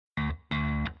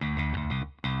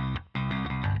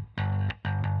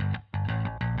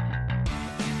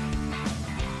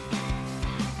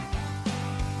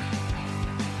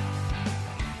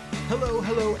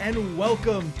Hello, and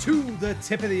welcome to the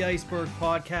Tip of the Iceberg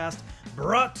podcast,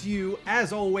 brought to you,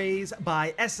 as always,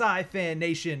 by SI Fan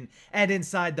Nation and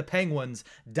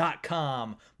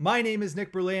InsideThePenguins.com. My name is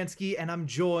Nick Berlansky, and I'm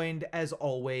joined, as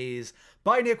always,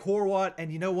 by Nick Horwat. And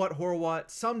you know what,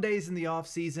 Horwat? Some days in the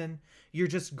off-season, you're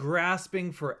just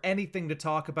grasping for anything to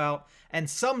talk about, and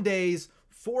some days,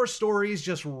 4 stories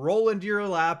just roll into your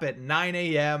lap at 9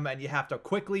 a.m. and you have to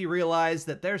quickly realize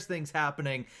that there's things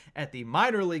happening at the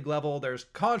minor league level, there's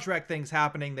contract things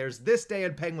happening, there's this day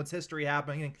in Penguins history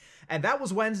happening, and that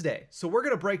was Wednesday. So we're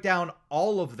going to break down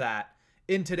all of that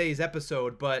in today's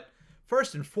episode, but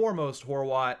first and foremost,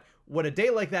 Horwat, when a day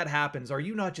like that happens, are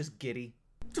you not just giddy?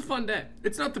 It's a fun day.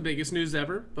 It's not the biggest news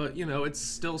ever, but, you know, it's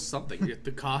still something.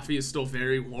 The coffee is still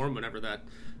very warm whenever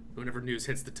news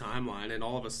hits the timeline, and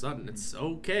all of a sudden it's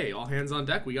okay, all hands on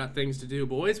deck. We got things to do,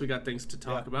 boys. We got things to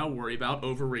talk about, worry about,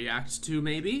 overreact to,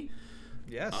 maybe.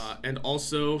 Yes. And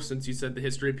also, since you said the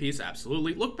history piece,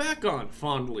 absolutely look back on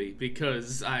fondly,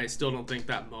 because I still don't think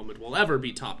that moment will ever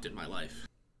be topped in my life.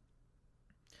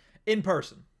 In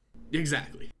person.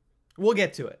 Exactly. We'll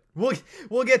get to it.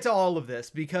 We'll get to all of this,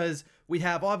 because we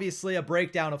have obviously a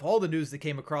breakdown of all the news that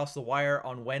came across the wire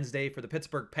on Wednesday for the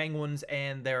Pittsburgh Penguins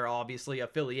and their obviously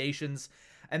affiliations.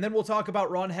 And then we'll talk about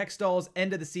Ron Hextall's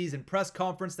end of the season press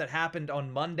conference that happened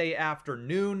on Monday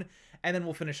afternoon. And then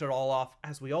we'll finish it all off,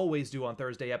 as we always do on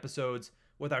Thursday episodes,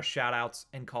 with our shout outs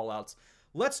and call outs.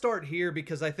 Let's start here,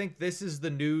 because I think this is the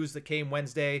news that came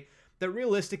Wednesday that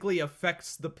realistically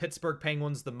affects the Pittsburgh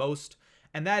Penguins the most.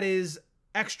 And that is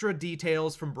extra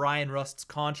details from Bryan Rust's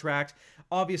contract.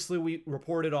 Obviously, we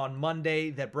reported on Monday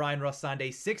that Bryan Rust signed a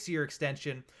 6-year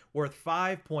extension worth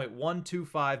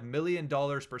 $5.125 million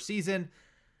per season.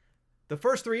 The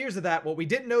first 3 years of that, what we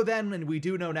didn't know then and we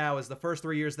do know now, is the first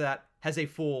 3 years of that has a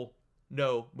full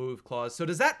no-move clause. So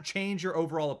does that change your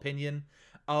overall opinion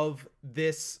of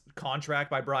this contract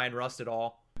by Bryan Rust at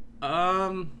all?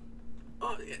 I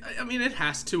mean, it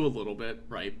has to a little bit,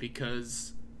 right?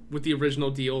 Because with the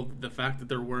original deal, the fact that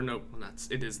there were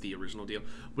it is the original deal.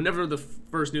 Whenever the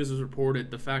first news was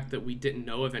reported, the fact that we didn't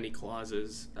know of any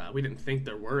clauses, we didn't think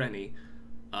there were any,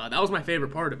 that was my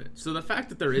favorite part of it. So the fact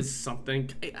that there is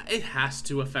something, it has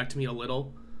to affect me a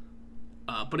little,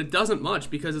 but it doesn't much,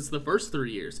 because it's the first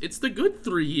 3 years. It's the good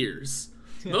 3 years.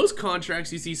 Yeah. Most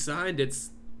contracts you see signed, it's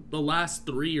the last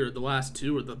 3 or the last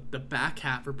 2 or the back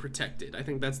half are protected. I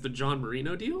think that's the John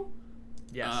Marino deal.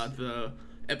 Yes.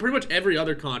 And pretty much every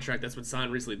other contract that's been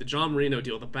signed recently, the John Marino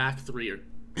deal, the back 3 are,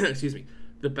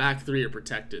 the back 3 are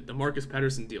protected. The Marcus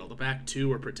Pettersson deal, the back 2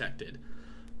 are protected.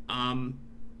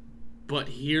 But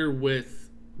here with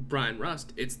Bryan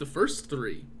Rust, it's the first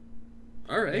 3.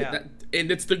 All right, yeah. And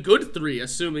it's the good 3,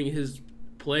 assuming his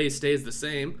play stays the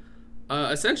same.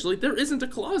 Essentially, there isn't a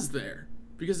clause there,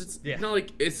 because it's not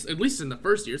like, it's at least in the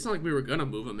first year, it's not like we were gonna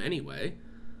move him anyway.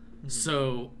 Mm-hmm.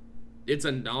 So it's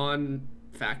a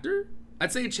non-factor.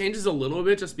 I'd say it changes a little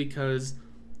bit, just because,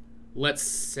 let's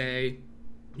say,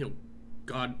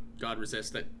 God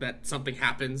resist, that something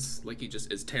happens, like he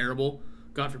just is terrible.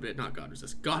 God forbid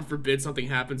something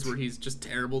happens where he's just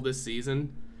terrible this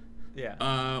season.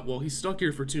 Yeah. Well, he's stuck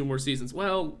here for 2 more seasons.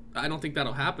 Well, I don't think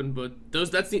that'll happen, but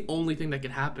that's the only thing that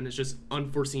could happen, is just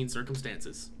unforeseen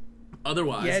circumstances.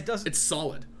 Otherwise, it's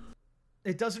solid.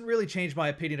 It doesn't really change my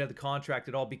opinion of the contract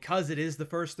at all, because it is the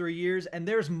first 3 years, and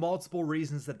there's multiple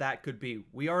reasons that could be.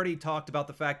 We already talked about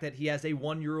the fact that he has a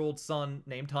 1-year-old son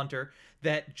named Hunter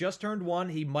that just turned 1.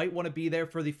 He might want to be there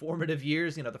for the formative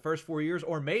years, the first 4 years,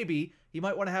 or maybe he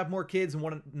might want to have more kids and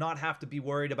want to not have to be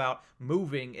worried about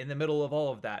moving in the middle of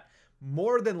all of that.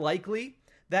 More than likely,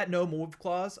 that no-move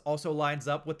clause also lines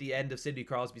up with the end of Sidney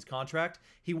Crosby's contract.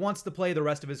 He wants to play the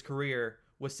rest of his career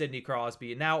with Sidney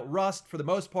Crosby. Now, Rust, for the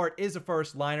most part, is a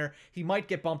first liner. He might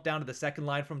get bumped down to the second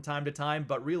line from time to time,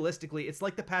 but realistically, it's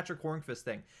like the Patrick Hornqvist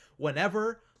thing.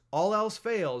 Whenever all else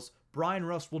fails, Bryan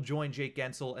Rust will join Jake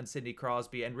Guentzel and Sidney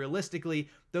Crosby, and realistically,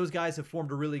 those guys have formed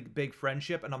a really big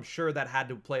friendship, and I'm sure that had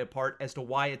to play a part as to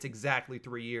why it's exactly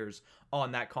 3 years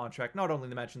on that contract. Not only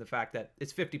to mention the fact that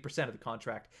it's 50% of the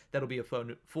contract that'll be a full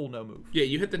no move. Yeah,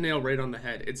 you hit the nail right on the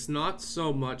head. It's not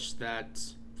so much that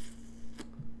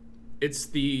it's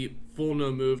the full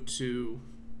no move to,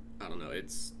 I don't know,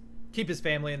 it's keep his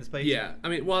family in this place. Yeah, I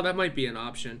mean, well, that might be an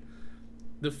option.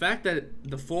 The fact that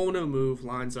the full no move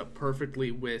lines up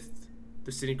perfectly with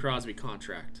the Sidney Crosby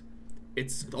contract,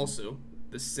 it's also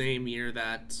the same year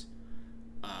that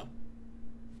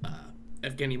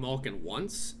Evgeny Malkin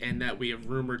wants, and that we have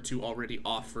rumored to already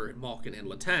offer Malkin and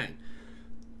Letang.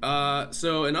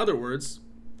 So, in other words,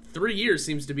 3 years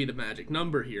seems to be the magic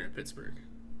number here in Pittsburgh.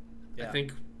 Yeah. I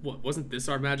think, wasn't this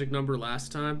our magic number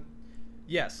last time?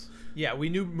 Yes. Yeah, we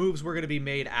knew moves were going to be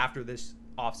made after this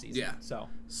offseason. Yeah.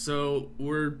 So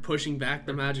we're pushing back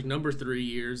the magic number 3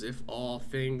 years if all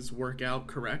things work out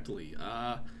correctly.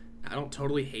 I don't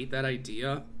totally hate that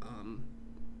idea.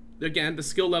 Again, the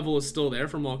skill level is still there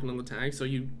from Malkin and Letang, so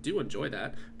you do enjoy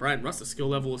that. Bryan Rust, the skill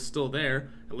level is still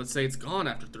there, and let's say it's gone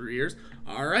after 3 years.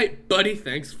 All right, buddy,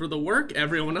 thanks for the work.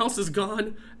 Everyone else is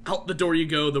gone. Out the door you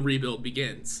go. The rebuild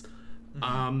begins.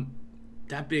 Mm-hmm.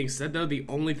 That being said, though, the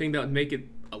only thing that would make it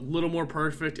a little more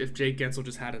perfect if Jake Guentzel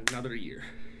just had another year.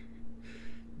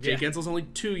 Jake Guentzel's only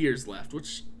 2 years left,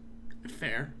 which,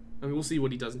 fair. I mean, we'll see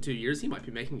what he does in 2 years. He might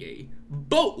be making a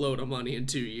boatload of money in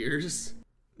 2 years.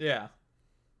 Yeah.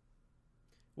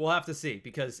 We'll have to see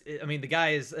because, I mean, the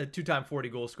guy is a 2-time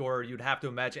 40-goal scorer. You'd have to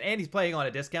imagine. And he's playing on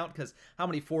a discount because how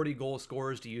many 40-goal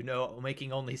scorers do you know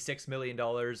making only $6 million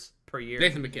per year?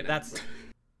 Nathan McKinnon.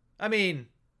 I mean,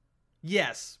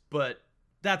 yes, but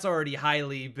that's already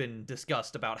highly been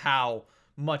discussed about how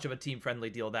much of a team-friendly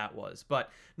deal that was.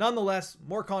 But nonetheless,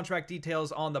 more contract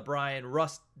details on the Bryan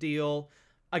Rust deal.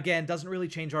 Again, doesn't really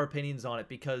change our opinions on it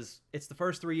because it's the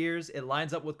first 3 years. It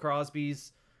lines up with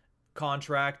Crosby's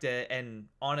contract, and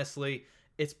honestly,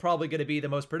 it's probably going to be the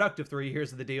most productive 3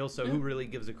 years of the deal, so who really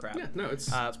gives a crap? Yeah, no, it's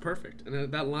perfect. And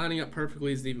that lining up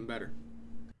perfectly is even better.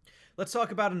 Let's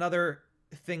talk about another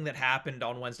thing that happened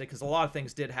on Wednesday, because a lot of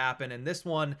things did happen, and this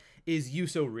one is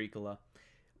Juuso Riikola.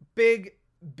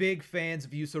 Big fans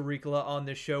of Juuso Riikola on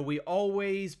this show. We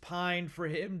always pined for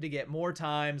him to get more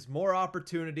times, more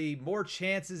opportunity, more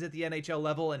chances at the NHL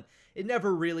level, and it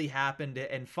never really happened,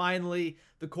 and finally,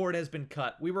 the cord has been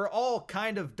cut. We were all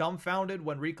kind of dumbfounded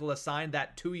when Riikola signed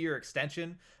that 2-year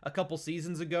extension a couple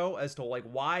seasons ago as to like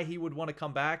why he would want to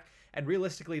come back, and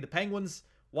realistically, the Penguins,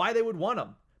 why they would want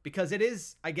him. Because it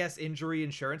is, I guess, injury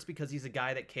insurance because he's a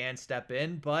guy that can step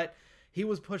in, but he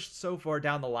was pushed so far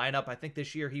down the lineup. I think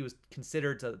this year he was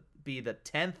considered to be the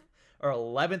 10th or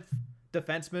 11th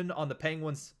defenseman on the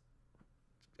Penguins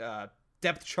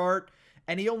depth chart.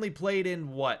 And he only played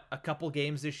in, a couple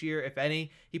games this year, if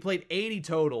any. He played 80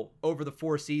 total over the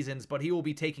 4 seasons, but he will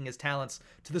be taking his talents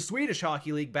to the Swedish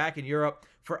Hockey League back in Europe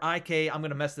for IK, I'm going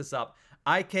to mess this up,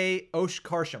 IK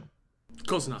Oshkarshamn.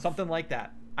 Close enough. Something like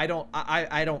that. I'm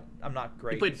not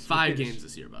great. He played 5 games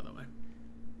this year, by the way.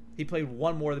 He played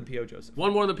 1 more than P.O. Joseph.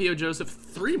 1 more than P.O. Joseph,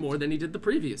 3 more than he did the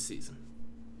previous season.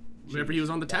 Whenever he was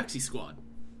on the taxi squad.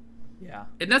 Yeah.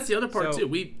 And that's the other part, too.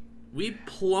 We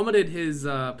plummeted his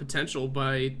potential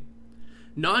by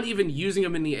not even using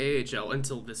him in the AHL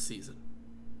until this season.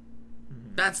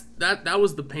 Mm-hmm. That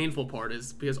was the painful part,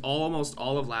 is because almost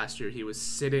all of last year he was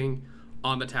sitting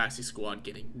on the taxi squad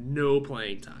getting no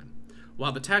playing time.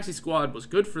 While the taxi squad was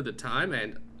good for the time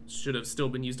and should have still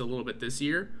been used a little bit this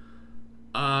year,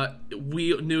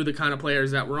 we knew the kind of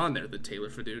players that were on there, the Taylor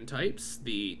Fedun types,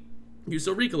 the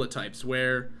Juuso Riikola types,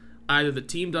 where either the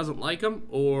team doesn't like him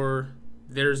or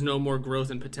there's no more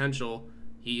growth and potential.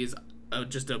 He's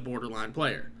just a borderline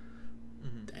player.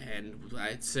 Mm-hmm. And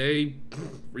I'd say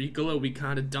Riikola, we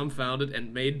kind of dumbfounded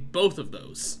and made both of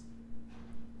those.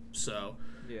 So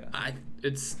yeah,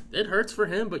 it hurts for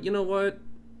him, but you know what?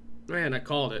 Man, I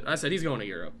called it. I said he's going to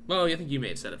Europe. Well, I think you may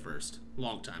have said it first. A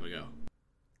long time ago.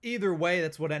 Either way,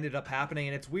 that's what ended up happening,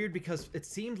 and it's weird because it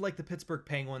seemed like the Pittsburgh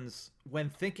Penguins, when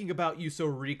thinking about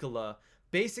Juuso Riikola,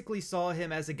 basically saw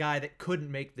him as a guy that couldn't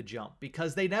make the jump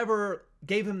because they never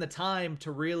gave him the time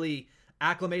to really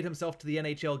acclimate himself to the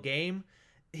NHL game.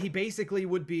 He basically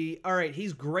would be, all right,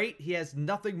 he's great. He has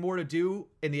nothing more to do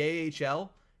in the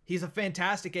AHL. He's a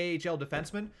fantastic AHL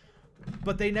defenseman.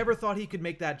 But they never thought he could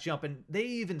make that jump, and they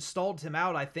even stalled him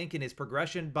out, I think, in his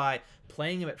progression by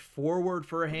playing him at forward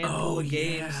for a handful of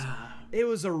games. It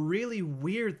was a really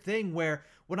weird thing where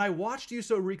when I watched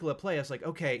Juuso Riikola play, I was like,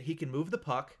 okay, he can move the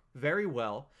puck very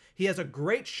well. He has a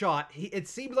great shot. It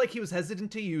seemed like he was hesitant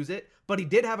to use it, but he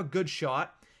did have a good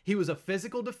shot. He was a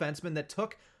physical defenseman that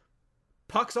took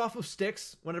pucks off of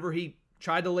sticks whenever he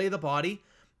tried to lay the body.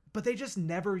 But they just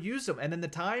never use them. And then the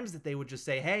times that they would just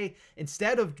say, hey,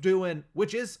 instead of doing,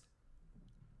 which is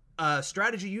a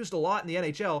strategy used a lot in the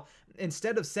NHL,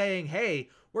 instead of saying, hey,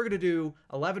 we're going to do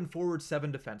 11 forward,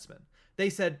 7 defensemen, they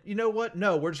said, you know what?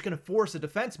 No, we're just going to force a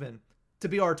defenseman to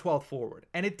be our 12th forward.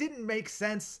 And it didn't make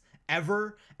sense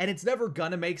ever. And it's never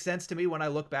going to make sense to me when I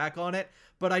look back on it.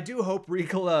 But I do hope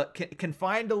Riikola can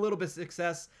find a little bit of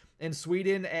success in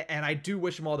Sweden. And I do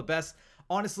wish him all the best.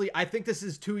 Honestly, I think this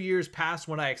is 2 years past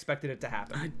when I expected it to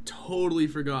happen. I totally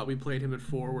forgot we played him at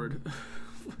forward.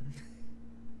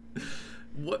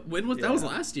 When was that? Was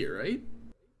last year, right?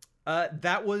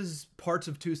 That was parts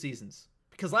of 2 seasons.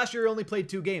 Because last year he only played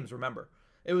 2 games, remember.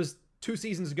 It was 2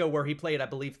 seasons ago where he played, I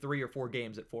believe, 3 or 4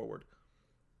 games at forward.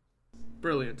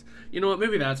 Brilliant. You know what?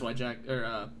 Maybe that's why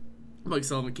Mike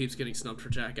Sullivan keeps getting snubbed for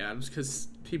Jack Adams, because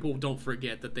people don't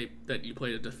forget that you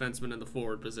played a defenseman in the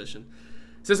forward position.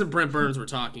 This isn't Brent Burns we're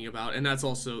talking about, and that's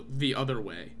also the other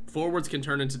way. Forwards can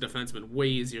turn into defensemen way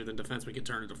easier than defensemen can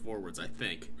turn into forwards, I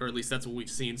think. Or at least that's what we've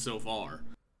seen so far.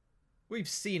 We've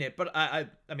seen it, but I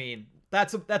mean,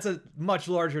 that's a much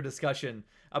larger discussion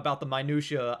about the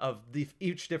minutia of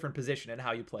each different position and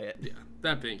how you play it. Yeah,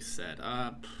 that being said,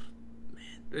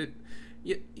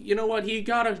 you know what? He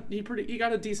got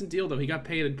a decent deal, though. He got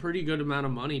paid a pretty good amount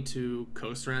of money to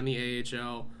coast around the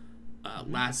AHL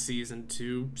last season,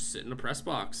 to sit in a press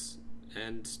box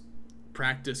and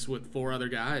practice with 4 other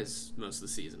guys most of the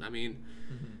season. I mean,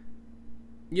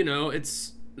 you know,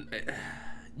 it's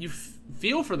you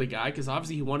feel for the guy, because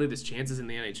obviously he wanted his chances in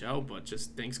the NHL, but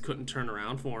just things couldn't turn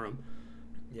around for him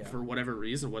for whatever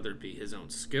reason, whether it be his own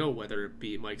skill, whether it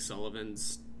be Mike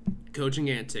Sullivan's coaching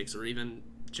antics, or even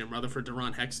Jim Rutherford,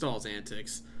 Deron Hextall's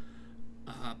antics.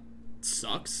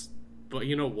 Sucks, but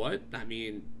you know what? I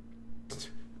mean,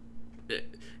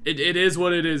 it is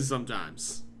what it is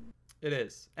sometimes. It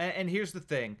is. And here's the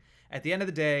thing. At the end of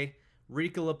the day,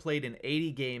 Riikola played in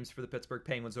 80 games for the Pittsburgh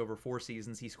Penguins over 4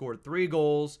 seasons. He scored 3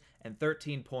 goals and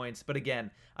 13 points. But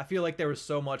again, I feel like there was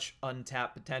so much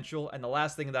untapped potential. And the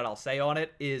last thing that I'll say on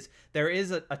it is there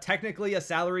is a technically a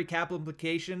salary cap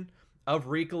implication of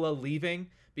Riikola leaving,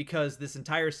 because this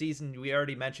entire season, we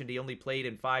already mentioned he only played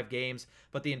in 5 games,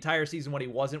 but the entire season when he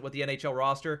wasn't with the NHL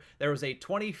roster, there was a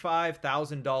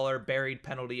 $25,000 buried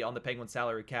penalty on the Penguins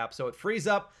salary cap. So it frees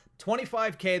up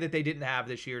 $25K that they didn't have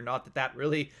this year. Not that that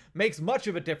really makes much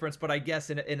of a difference, but I guess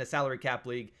in a salary cap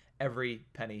league, every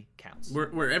penny counts.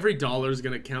 Where every dollar is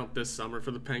going to count this summer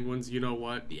for the Penguins, you know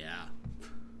what? Yeah,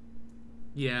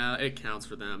 it counts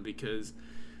for them, because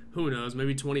who knows,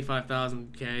 maybe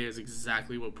 $25,000K is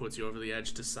exactly what puts you over the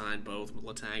edge to sign both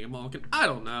Letang and Malkin. I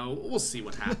don't know. We'll see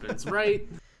what happens, right?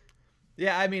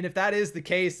 Yeah, I mean, if that is the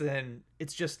case, then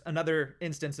it's just another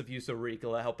instance of Juuso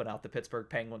Riikola helping out the Pittsburgh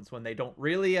Penguins when they don't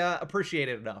really appreciate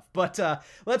it enough. But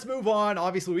let's move on.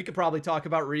 Obviously, we could probably talk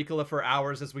about Riikola for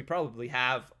hours, as we probably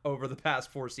have over the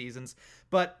past 4 seasons.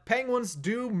 But Penguins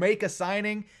do make a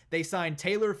signing. They signed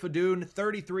Taylor Fedun,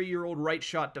 33-year-old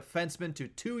right-shot defenseman, to a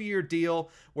 2-year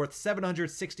deal worth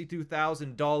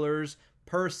 $762,000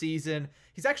 per season.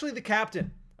 He's actually the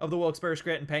captain of the Wilkes-Barre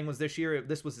Scranton Penguins this year.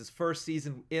 This was his first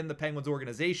season in the Penguins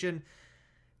organization.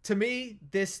 To me,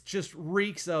 this just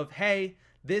reeks of, hey,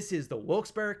 this is the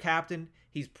Wilkes-Barre captain.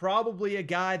 He's probably a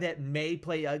guy that may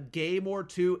play a game or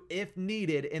 2 if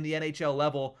needed in the NHL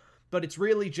level, but it's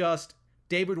really just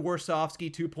David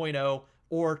Warsofsky 2.0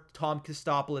 or Tom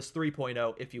Kostopoulos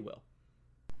 3.0, if you will.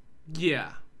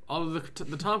 Yeah, although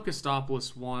the Tom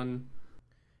Kostopoulos one,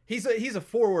 He's a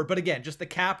forward, but again, just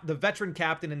the veteran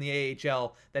captain in the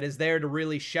AHL that is there to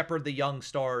really shepherd the young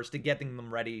stars to getting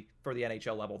them ready for the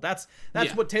NHL level. That's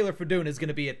what Taylor Fedun is going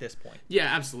to be at this point. Yeah,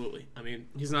 absolutely. I mean,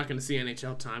 he's not going to see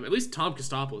NHL time. At least Tom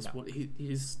Kostopoulos, no.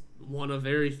 He's one of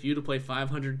very few to play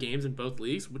 500 games in both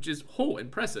leagues, which is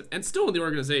impressive, and still in the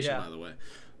organization, by the way,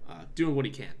 doing what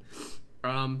he can.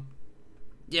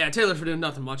 Yeah, Taylor Fedun,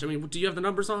 nothing much. I mean, do you have the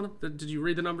numbers on him? Did you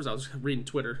read the numbers? I was reading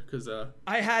Twitter because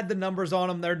I had the numbers on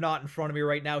him. They're not in front of me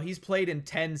right now. He's played in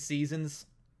 10 seasons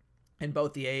in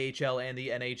both the AHL and the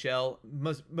NHL,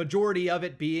 majority of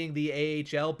it being the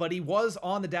AHL, but he was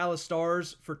on the Dallas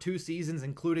Stars for 2 seasons,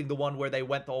 including the one where they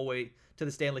went all the way to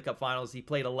the Stanley Cup Finals. He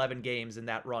played 11 games in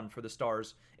that run for the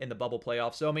Stars in the bubble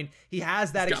playoffs. So I mean, he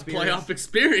has that experience. Playoff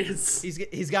experience.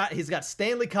 He's got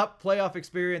Stanley Cup playoff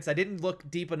experience. I didn't look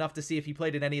deep enough to see if he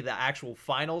played in any of the actual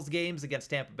finals games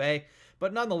against Tampa Bay,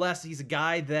 but nonetheless, he's a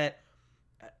guy that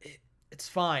it's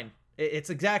fine. It's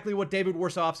exactly what David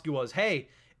Warsofsky was. Hey,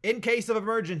 in case of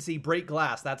emergency, break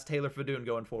glass. That's Taylor Fedun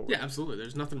going forward. Yeah, absolutely.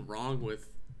 There's nothing wrong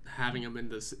with having him in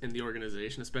the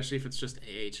organization, especially if it's just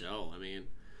AHL. I mean,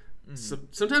 so,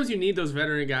 sometimes you need those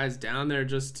veteran guys down there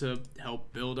just to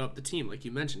help build up the team, like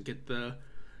you mentioned, get the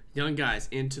young guys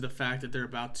into the fact that they're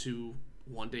about to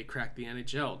one day crack the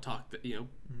NHL.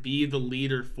 Be the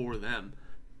leader for them.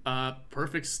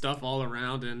 Perfect stuff all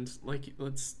around, and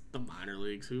it's the minor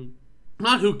leagues. Who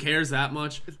cares that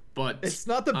much, but it's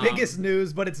not the biggest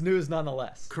news, but it's news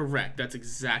nonetheless. Correct. That's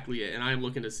exactly it. And I am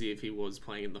looking to see if he was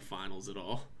playing in the finals at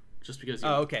all. Just because.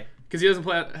 Okay. Because he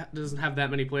doesn't have that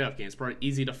many playoff games. Probably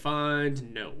easy to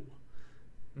find. No,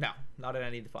 not in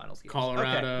any of the finals games.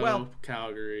 Colorado,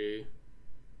 Calgary.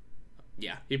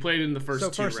 Yeah, he played in the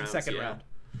first 2 rounds. And second round.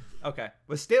 Okay,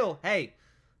 but still, hey,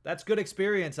 that's good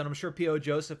experience, and I'm sure P.O.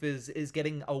 Joseph is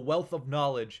getting a wealth of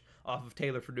knowledge off of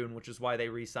Taylor Fedun, which is why they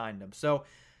re-signed him. So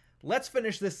let's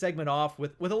finish this segment off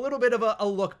with a little bit of a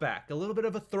look back, a little bit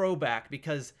of a throwback,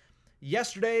 because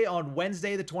yesterday on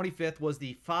Wednesday the 25th was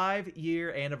the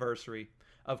 5-year anniversary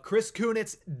of Chris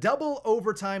Kunitz' double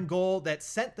overtime goal that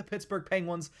sent the Pittsburgh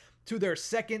Penguins to their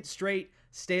second straight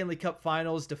Stanley Cup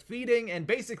Finals, defeating and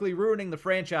basically ruining the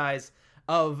franchise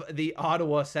of the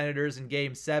Ottawa Senators in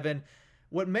Game 7.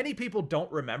 What many people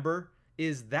don't remember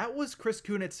is that was Chris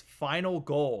Kunitz' final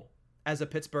goal as a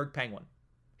Pittsburgh Penguin.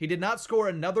 He did not score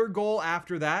another goal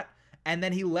after that, and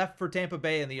then he left for Tampa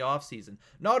Bay in the offseason.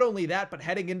 Not only that, but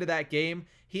heading into that game,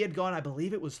 he had gone, I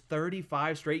believe it was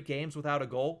 35 straight games without a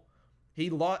goal. He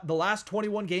lost the last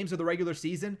 21 games of the regular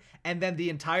season, and then the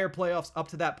entire playoffs up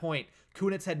to that point,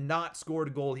 Kunitz had not scored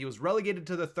a goal. He was relegated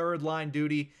to the third line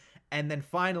duty, and then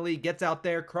finally gets out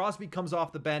there. Crosby comes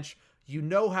off the bench. You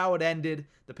know how it ended.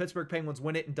 The Pittsburgh Penguins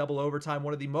win it in double overtime.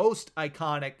 One of the most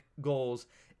iconic goals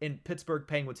in Pittsburgh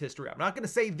Penguins history. I'm not going to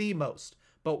say the most,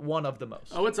 but one of the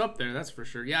most. Oh, it's up there, that's for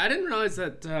sure. Yeah, I didn't realize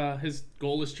that his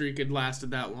goalless streak had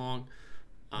lasted that long.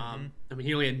 I mean,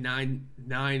 he only had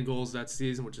nine goals that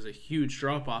season, which is a huge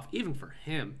drop-off, even for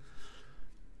him.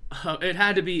 It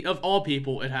had to be, of all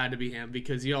people, it had to be him,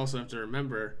 because you also have to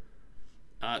remember,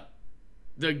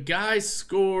 the guy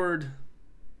scored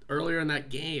earlier in that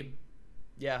game.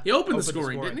 Yeah. He opened the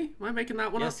scoring, didn't he? Am I making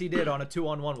that one up? Yes, he did, on a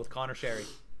 2-on-1 with Connor Sherry.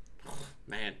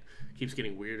 Man, keeps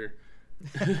getting weirder.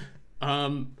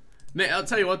 Man, I'll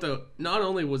tell you what, though. Not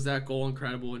only was that goal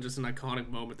incredible and just an iconic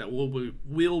moment that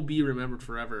will be remembered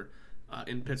forever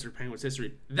in Pittsburgh Penguins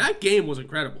history, that game was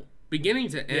incredible. Beginning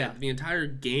to end, the entire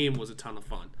game was a ton of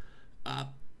fun.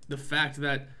 The fact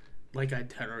that, like I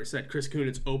had already said, Chris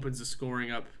Kunitz opens the scoring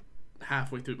up about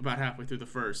halfway through the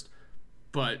first,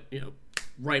 but,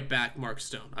 right back, Mark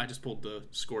Stone. I just pulled the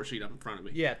score sheet up in front of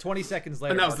me. Yeah, 20 seconds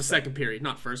later. And that was the second period,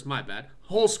 not first, my bad.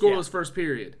 Whole scoreless first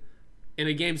period. In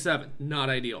a Game 7, not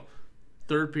ideal.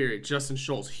 Third period, Justin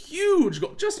Schultz. Huge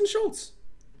goal. Justin Schultz.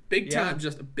 Big time,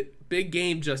 just a big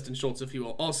game Justin Schultz, if you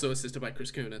will. Also assisted by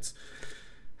Chris Kunitz.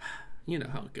 You know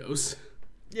how it goes.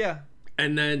 Yeah.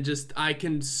 And then I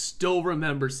can still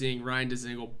remember seeing Ryan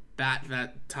Dzingel bat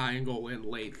that tying goal in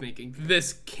late, thinking,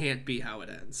 this can't be how it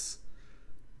ends.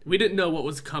 We didn't know what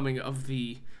was coming of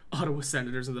the Ottawa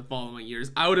Senators in the following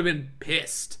years. I would have been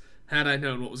pissed had I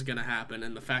known what was going to happen,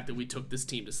 and the fact that we took this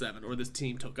team to 7, or this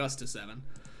team took us to 7.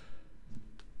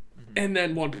 And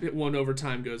then one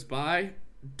overtime goes by.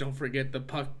 Don't forget the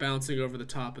puck bouncing over the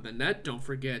top of the net. Don't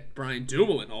forget Brian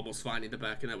Dumoulin almost finding the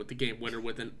back of net with the game winner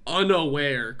with an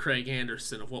unaware Craig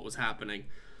Anderson of what was happening.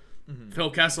 Phil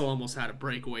Kessel almost had a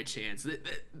breakaway chance.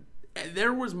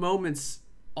 There was moments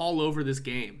all over this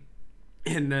game.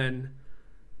 And then,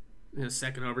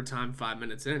 second overtime, 5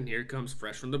 minutes in, here comes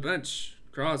fresh from the bench,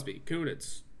 Crosby,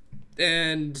 Kunitz,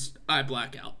 and I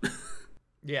black out.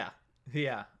 Yeah.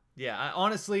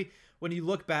 Honestly, when you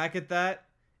look back at that,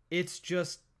 it's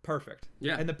just perfect.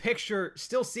 Yeah. And the picture,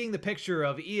 still seeing the picture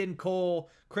of Ian Cole,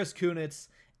 Chris Kunitz,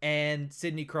 and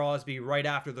Sidney Crosby right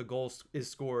after the goal is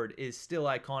scored is still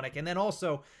iconic. And then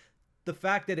also the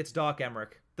fact that it's Doc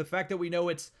Emrick, the fact that we know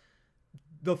it's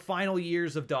the final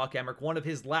years of Doc Emrick, one of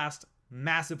his last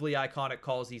massively iconic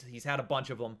calls. He's had a bunch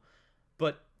of them,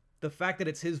 but the fact that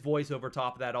it's his voice over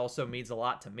top of that also means a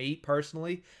lot to me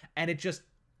personally, and it just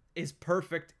is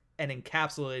perfect and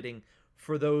encapsulating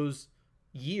for those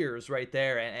years right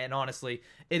there. And honestly,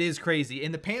 it is crazy.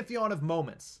 In the pantheon of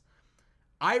moments,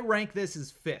 I rank this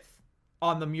as 5th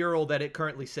on the mural that it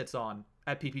currently sits on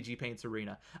at PPG Paints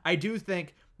Arena. I do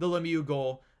think the Lemieux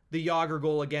goal, the Jágr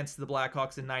goal against the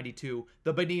Blackhawks in 92,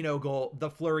 the Bonino goal, the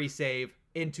Fleury save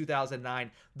in 2009,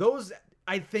 those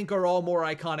I think are all more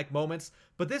iconic moments,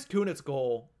 but this Kunitz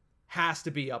goal has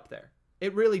to be up there.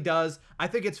 It really does. I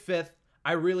think it's 5th.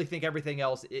 I really think everything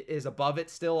else is above it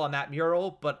still on that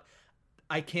mural, but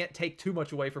I can't take too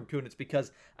much away from Kunitz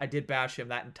because I did bash him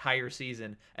that entire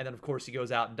season. And then, of course, he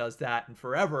goes out and does that and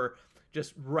forever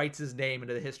just writes his name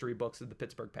into the history books of the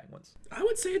Pittsburgh Penguins. I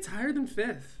would say it's higher than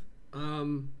 5th.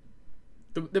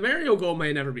 The Mario goal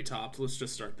may never be topped. Let's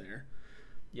just start there.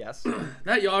 Yes.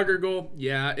 That Jágr goal,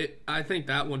 I think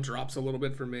that one drops a little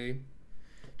bit for me.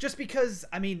 Just because,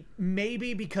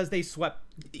 maybe because they swept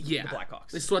the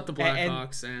Blackhawks. They swept the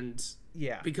Blackhawks, and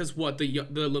because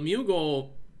the Lemieux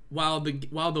goal, while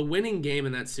the winning game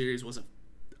in that series was an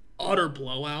utter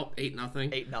blowout,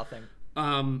 8-0.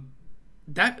 8-0.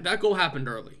 That goal happened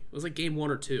early. It was like game 1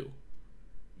 or 2.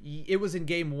 It was in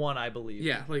game 1, I believe.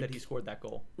 Yeah, that he scored that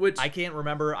goal. Which I can't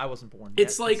remember. I wasn't born.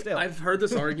 It's yet, I've heard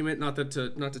this argument, not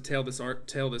to tail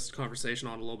this conversation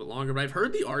on a little bit longer, but I've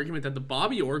heard the argument that the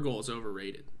Bobby Orr goal is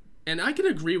overrated. And I can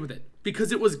agree with it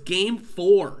because it was game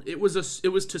 4. It was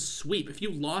to sweep. If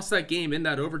you lost that game in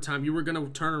that overtime, you were going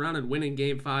to turn around and win in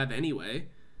game 5 anyway.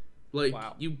 Like,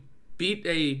 wow. You beat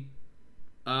a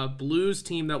Blues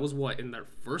team that was, what, in their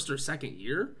first or second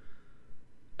year?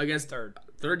 Against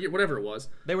third year, whatever it was.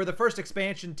 They were the first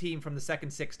expansion team from the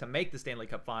second 6 to make the Stanley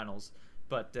Cup Finals,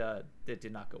 but it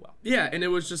did not go well. Yeah, and it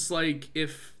was just like,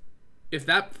 if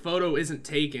that photo isn't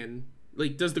taken,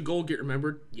 like, does the goal get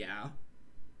remembered? Yeah.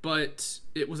 But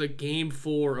it was a game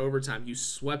 4 overtime. You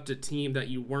swept a team that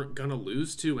you weren't going to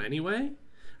lose to anyway.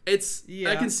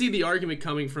 I can see the argument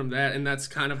coming from that, and that's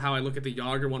kind of how I look at the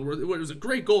Jágr one, where it was a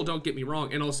great goal, don't get me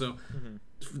wrong, and also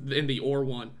in the Orr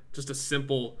one, just a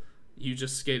simple, you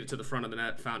just skated to the front of the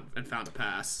net found a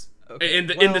pass. Okay. In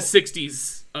the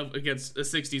 60s against a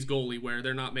 60s goalie where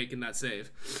they're not making that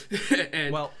save.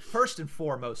 And, well, first and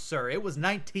foremost, sir, it was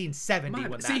 1970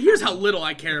 when that happened. Here's how little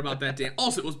I care about that day.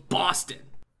 Also, it was Boston.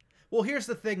 Well, here's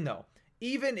the thing, though.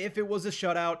 Even if it was a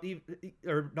shutout,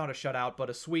 or not a shutout, but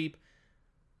a sweep,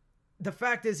 the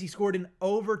fact is he scored an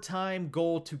overtime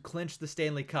goal to clinch the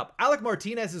Stanley Cup. Alec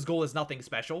Martinez's goal is nothing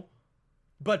special,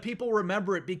 but people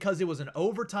remember it because it was an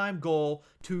overtime goal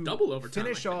to double overtime,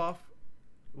 finish off.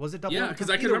 Was it double overtime? Yeah, because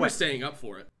I can remember staying up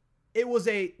for it. It was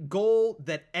a goal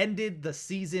that ended the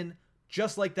season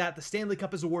just like that. The Stanley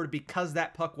Cup is awarded because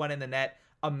that puck went in the net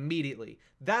immediately.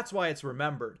 That's why it's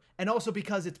remembered. And also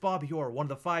because it's Bobby Orr, one of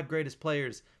the 5 greatest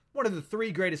players, one of the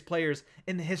 3 greatest players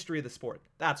in the history of the sport.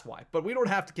 That's why. But we don't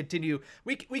have to continue.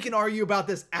 We can argue about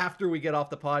this after we get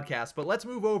off the podcast. But let's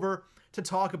move over to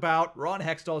talk about Ron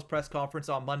Hextall's press conference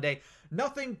on Monday.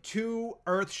 Nothing too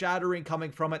earth-shattering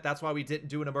coming from it. That's why we didn't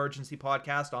do an emergency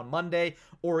podcast on Monday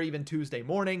or even Tuesday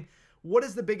morning. What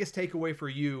is the biggest takeaway for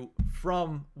you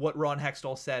from what Ron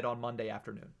Hextall said on Monday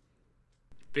afternoon?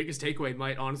 Biggest takeaway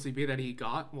might honestly be that he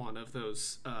got one of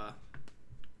those,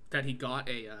 that he got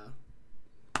a,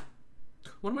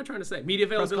 what am I trying to say? Media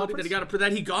availability, that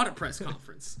he got a press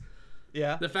conference.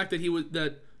 Yeah. The fact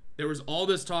that there was all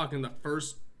this talk in the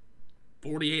first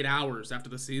 48 hours after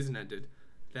the season ended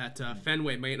that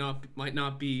Fenway might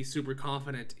not be super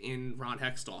confident in Ron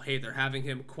Hextall. Hey, they're having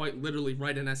him quite literally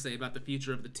write an essay about the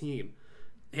future of the team.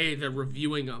 Hey, they're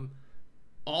reviewing him.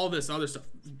 All this other stuff.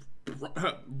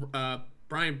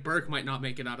 Brian Burke might not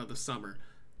make it out of the summer.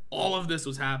 All of this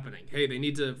was happening. Hey, they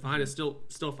need to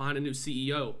still find a new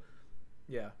CEO.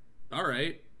 Yeah. All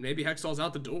right, maybe Hextall's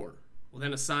out the door. Well,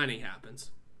 then a signing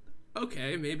happens.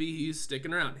 Okay, maybe he's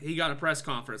sticking around. He got a press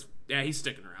conference. Yeah, he's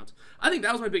sticking around. I think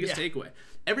that was my biggest takeaway.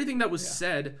 Everything that was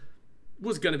said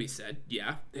was going to be said.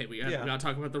 Yeah. Hey, we got to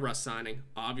talk about the Rust signing.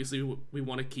 Obviously, we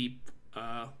want to keep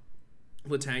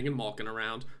Letang and Malkin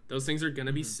around. Those things are going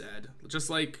to be said. Just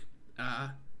like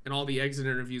in all the exit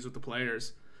interviews with the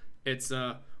players, it's,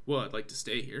 well, I'd like to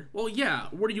stay here. Well, yeah,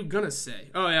 what are you going to say?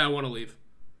 Oh, yeah, I want to leave.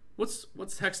 What's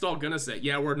Hextall going to say?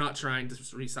 Yeah, we're not trying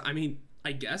to resign. I mean,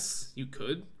 I guess you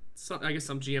could. I guess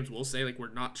some GMs will say, like,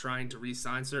 we're not trying to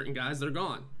re-sign certain guys. They're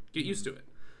gone. Get used to it.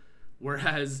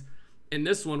 Whereas in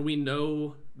this one, we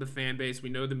know the fan base. We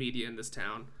know the media in this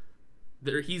town.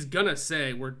 He's going to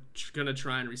say we're going to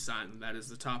try and re-sign them. That is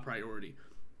the top priority.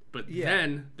 But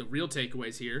then the real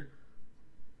takeaways here,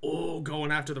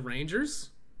 going after the Rangers?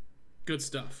 Good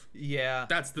stuff. Yeah.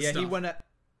 That's the stuff.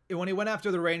 When he went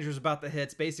after the Rangers about the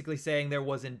hits, basically saying there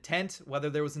was intent. Whether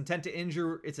there was intent to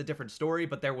injure, it's a different story,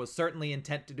 but there was certainly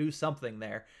intent to do something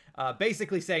there.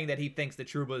 Basically saying that he thinks that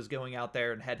Trouba is going out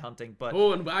there and headhunting. But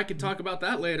and I could talk about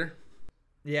that later.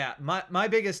 Yeah, my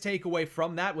biggest takeaway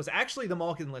from that was actually the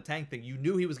Malkin Letang thing. You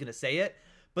knew he was going to say it,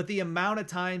 but the amount of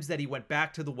times that he went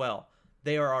back to the well.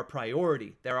 They are our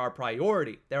priority. They're our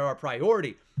priority. They're our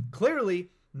priority. Clearly,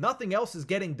 nothing else is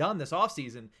getting done this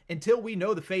offseason until we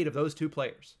know the fate of those 2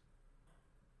 players.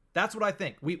 That's what I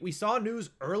think. We saw news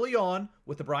early on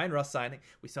with the Brian Rust signing.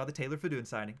 We saw the Taylor Fedun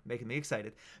signing, making me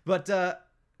excited. But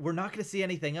we're not going to see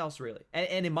anything else, really.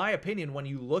 And in my opinion, when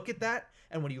you look at that,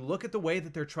 and when you look at the way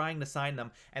that they're trying to sign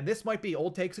them, and this might be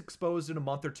old takes exposed in a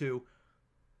month or 2,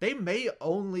 they may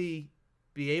only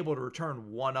be able to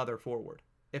return one other forward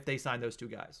if they sign those 2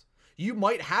 guys. You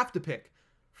might have to pick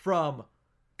from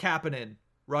Kapanen,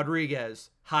 Rodriguez,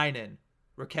 Heinen,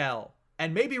 Raquel.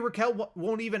 And maybe Raquel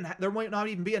won't even, there might not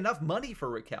even be enough money for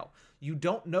Raquel. You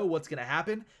don't know what's going to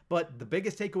happen, but the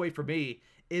biggest takeaway for me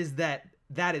is that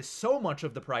is so much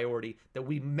of the priority that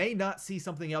we may not see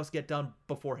something else get done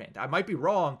beforehand. I might be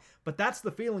wrong, but that's the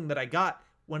feeling that I got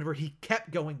whenever he kept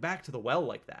going back to the well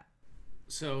like that.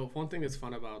 So one thing that's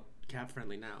fun about Cap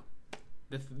Friendly now,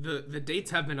 the dates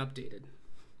have been updated.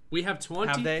 We have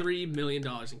 $23 million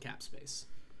in cap space.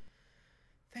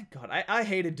 Thank God. I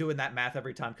hated doing that math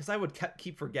every time because I would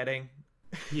keep forgetting.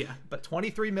 Yeah. But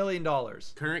 $23 million.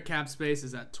 Current cap space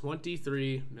is at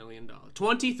 $23 million.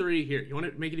 23 here. You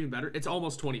want to make it even better? It's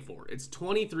almost 24. It's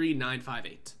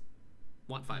 23,958.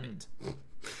 158.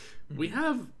 We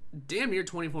have damn near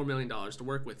 $24 million to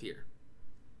work with here.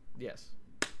 Yes.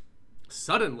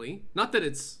 Suddenly, not that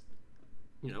it's,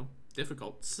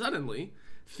 difficult. Suddenly,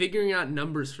 figuring out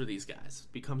numbers for these guys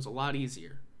becomes a lot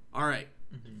easier. All right.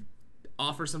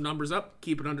 Offer some numbers up.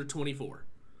 Keep it under 24.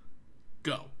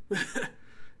 Go.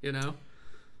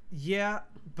 Yeah,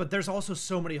 but there's also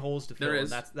so many holes to fill. There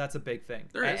is. That's a big thing.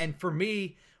 There is. And for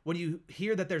me, when you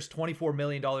hear that there's $24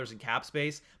 million in cap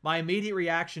space, my immediate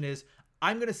reaction is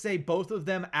I'm going to say both of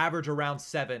them average around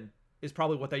 7 is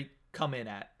probably what they come in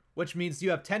at, which means you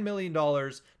have $10 million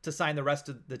to sign the rest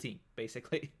of the team,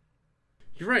 basically.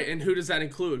 You're right. And who does that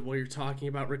include? Well, you're talking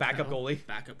about Raquel. Backup goalie.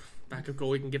 Backup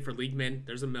goalie can get for league min.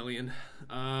 There's $1 million.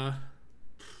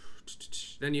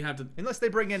 Then you have to... Unless they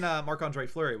bring in Marc-Andre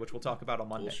Fleury, which we'll talk about on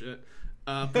Monday. Bullshit.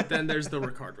 But then there's the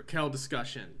Raquel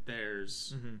discussion.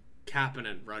 There's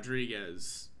Kapanen,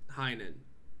 Rodriguez, Heinen,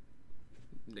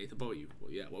 Nathan Beaulieu.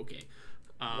 Well, yeah, okay.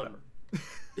 Whatever.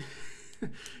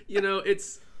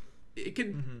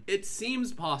 It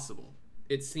seems possible.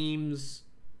 It seems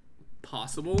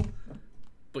possible,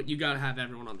 but you got to have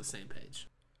everyone on the same page.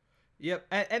 Yep,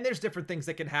 and there's different things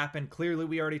that can happen. Clearly,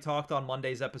 we already talked on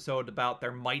Monday's episode about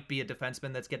there might be a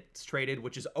defenseman that gets traded,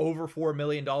 which is over $4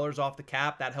 million off the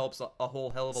cap. That helps a whole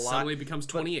hell of a lot. Suddenly becomes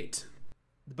 28.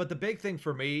 But the big thing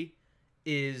for me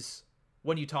is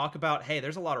when you talk about, hey,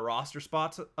 there's a lot of roster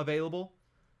spots available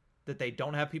that they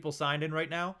don't have people signed in right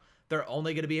now. They're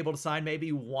only going to be able to sign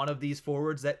maybe one of these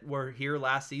forwards that were here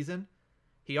last season.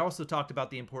 He also talked about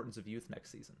the importance of youth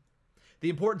next season. The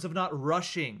importance of not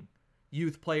rushing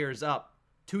youth players up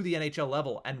to the NHL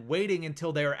level and waiting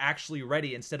until they're actually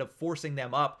ready instead of forcing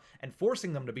them up and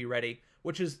forcing them to be ready,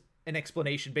 which is an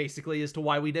explanation basically as to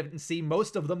why we didn't see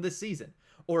most of them this season.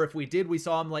 Or if we did, we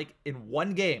saw them like in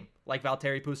one game, like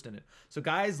Valtteri Puustinen. So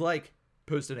guys like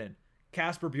Puustinen,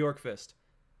 Kasper Bjorkqvist,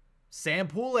 Sam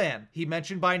Poulin, he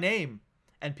mentioned by name,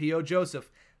 and P.O. Joseph.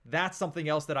 That's something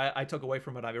else that I took away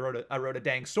from it. I wrote a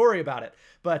dang story about it.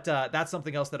 But that's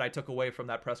something else that I took away from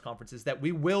that press conference is that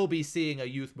we will be seeing a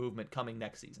youth movement coming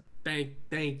next season.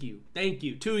 Thank you.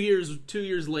 2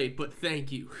 years late, but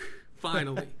thank you.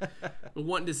 Finally. We're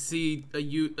wanting to see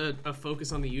a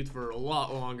focus on the youth for a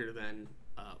lot longer than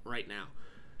right now.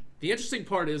 The interesting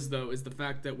part is the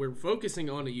fact that we're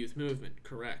focusing on a youth movement,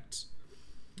 correct?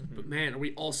 But man, are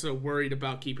we also worried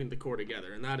about keeping the core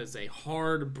together? And that is a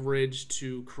hard bridge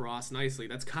to cross nicely.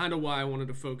 That's kind of why I wanted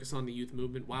to focus on the youth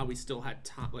movement while we still had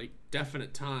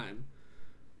definite time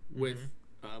with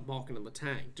Malkin and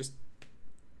Letang. Just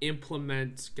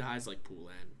implement guys like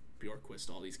Poulin,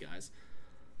 Bjorkqvist, all these guys.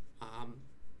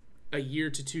 A year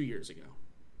to 2 years ago.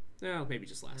 No, maybe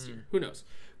just last year. Who knows?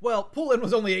 Well, Poulin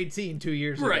was only 18 2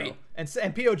 years ago.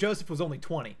 And P.O. Joseph was only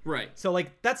 20. Right. So,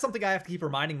 that's something I have to keep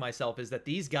reminding myself is that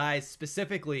these guys,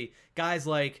 specifically guys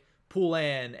like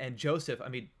Poulin and Joseph, I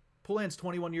mean, Poulin's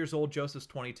 21 years old, Joseph's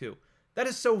 22. That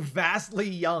is so vastly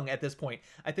young at this point.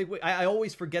 I think I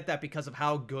always forget that because of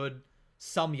how good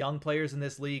some young players in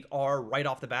this league are right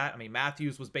off the bat. I mean,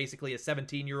 Matthews was basically a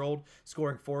 17-year-old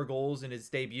scoring 4 goals in his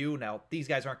debut. Now, these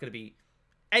guys aren't going to be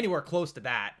anywhere close to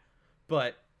that.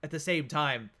 But at the same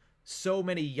time, so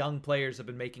many young players have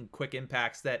been making quick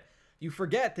impacts that you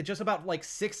forget that just about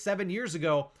 6-7 years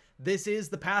ago, this is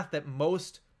the path that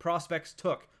most prospects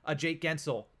took. A Jake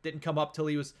Gensel didn't come up till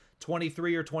he was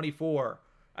 23 or 24.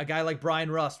 A guy like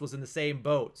Brian Rust was in the same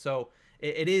boat. So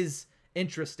it is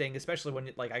interesting, especially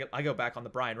when I go back on the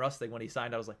Brian Rust thing when he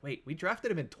signed. I was like, wait, we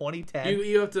drafted him in 2010.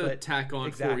 You have to tack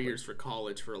on 4 years for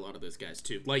college for a lot of those guys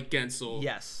too, like Gensel.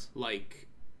 Yes. Like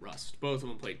Rust. Both of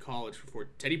them played college for 4.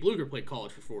 Teddy Bluger played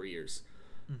college for 4 years.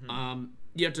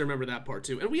 You have to remember that part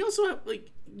too. And we also have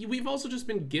we've also just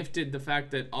been gifted the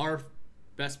fact that our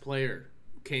best player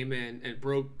came in and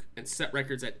broke and set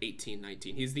records at 18,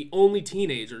 19. He's the only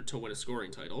teenager to win a scoring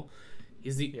title.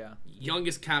 He's the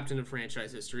youngest captain in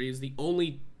franchise history.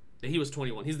 He was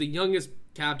 21. He's the youngest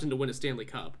captain to win a Stanley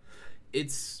Cup.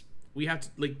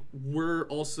 We're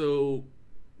also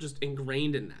just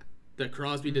ingrained in that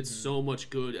Crosby did so much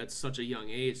good at such a young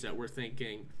age that we're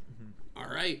thinking, all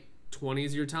right, 20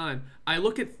 is your time. I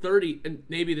look at 30, and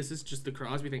maybe this is just the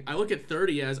Crosby thing. I look at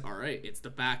 30 as, all right, it's the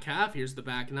back half. Here's the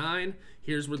back 9.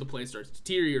 Here's where the play starts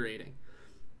deteriorating.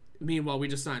 Meanwhile, we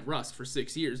just signed Rust for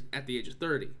 6 years at the age of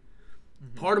 30.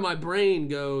 Part of my brain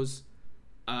goes,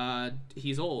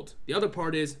 he's old. The other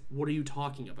part is, what are you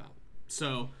talking about?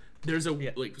 So There's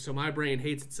so my brain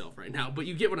hates itself right now, but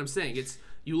you get what I'm saying. It's,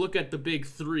 you look at the big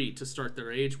three to start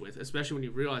their age with, especially when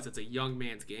you realize it's a young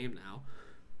man's game now.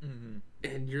 Mm-hmm.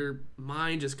 And your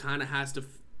mind just kind of has to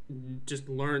just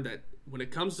learn that when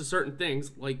it comes to certain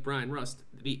things, like Bryan Rust,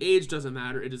 the age doesn't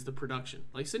matter, it is the production.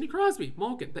 Like Sidney Crosby,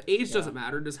 Malkin, the age doesn't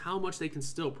matter, it is how much they can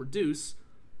still produce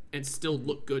and still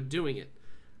look good doing it.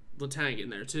 Letang in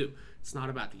there too. It's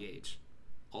not about the age.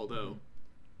 Although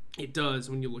it does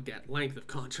when you look at length of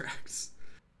contracts.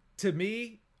 To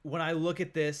me, when I look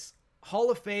at this,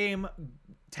 Hall of Fame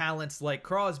talents like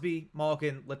Crosby,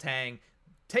 Malkin, Letang,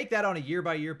 take that on a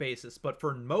year-by-year basis. But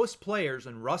for most players,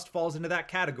 and Rust falls into that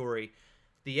category,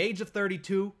 the age of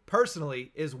 32,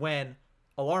 personally, is when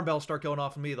alarm bells start going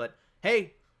off in me that,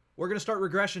 hey, we're going to start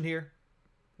regression here.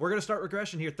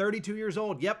 32 years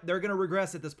old. Yep, they're going to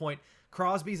regress at this point.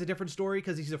 Crosby's a different story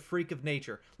because he's a freak of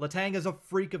nature. Letang is a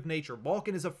freak of nature.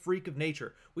 Malkin is a freak of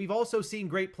nature. We've also seen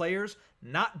great players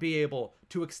not be able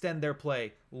to extend their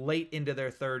play late into their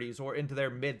 30s or into their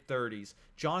mid-30s.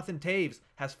 Jonathan Toews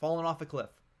has fallen off a cliff.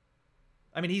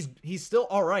 I mean, he's still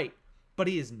all right, but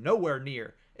he is nowhere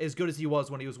near as good as he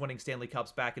was when he was winning Stanley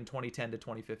Cups back in 2010 to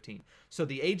 2015. So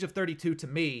the age of 32, to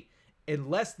me,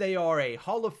 unless they are a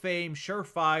Hall of Fame,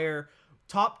 surefire,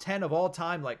 top 10 of all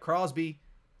time like Crosby,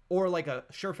 or like a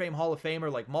Sure Fame Hall of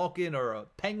Famer like Malkin, or a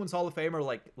Penguins Hall of Famer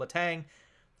like Letang,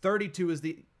 32 is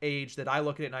the age that I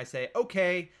look at it and I say,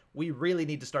 okay, we really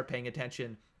need to start paying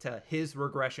attention to his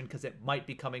regression because it might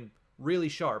be coming really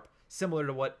sharp, similar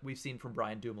to what we've seen from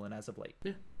Brian Dumoulin as of late.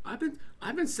 Yeah, I've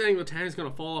been saying Letang's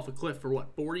going to fall off a cliff for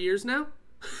what, 4 years now?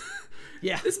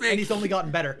 Yeah, this man, and he's only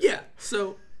gotten better. Yeah,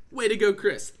 so way to go,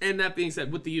 Chris. And that being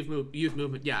said, with the youth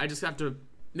movement, yeah, I just have to,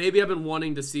 maybe I've been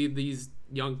wanting to see these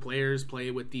young players play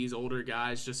with these older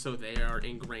guys just so they are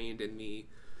ingrained in the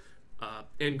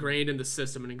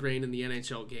system and ingrained in the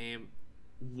NHL game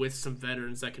with some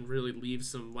veterans that can really leave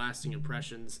some lasting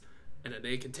impressions and that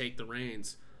they can take the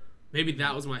reins. Maybe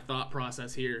that was my thought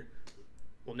process here.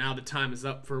 Well, now the time is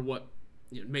up for what,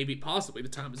 maybe possibly the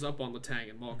time is up on Letang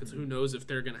and Malkin. So who knows if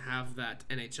they're going to have that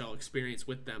NHL experience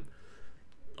with them.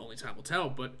 Only time will tell.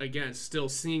 But again, still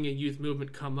seeing a youth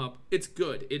movement come up, it's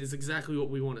good. It is exactly what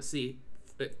we want to see.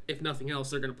 If nothing else,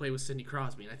 they're going to play with Sidney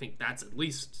Crosby. And I think that's at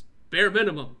least bare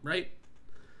minimum, right?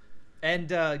 And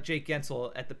Jake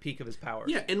Gensel at the peak of his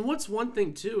powers. Yeah, and what's one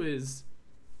thing too is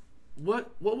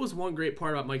what was one great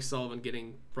part about Mike Sullivan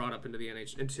getting brought up into the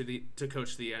NHL to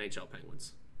coach the NHL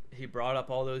Penguins? He brought up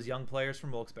all those young players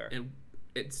from Wilkes-Barre. And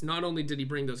it's not only did he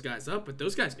bring those guys up, but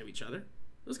those guys knew each other.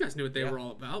 Those guys knew what they were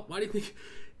all about. Why do you think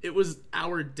it was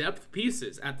our depth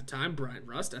pieces at the time? Bryan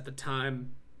Rust, at the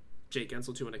time Jake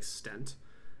Gensel to an extent,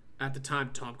 at the time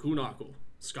Tom Kuhnhackl,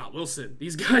 Scott Wilson,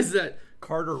 these guys that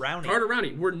Carter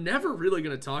Rowney, we're never really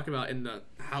going to talk about in the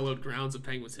hallowed grounds of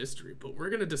Penguins history, but we're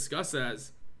going to discuss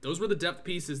as those were the depth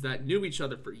pieces that knew each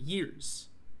other for years.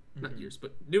 Not years,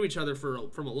 but knew each other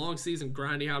from a long season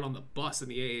grinding out on the bus in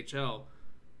the AHL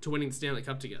to winning the Stanley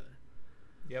Cup together.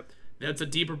 Yep. That's a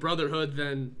deeper brotherhood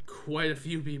than quite a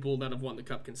few people that have won the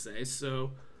Cup can say.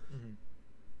 So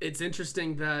it's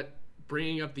interesting that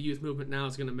bringing up the youth movement now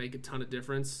is going to make a ton of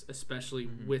difference, especially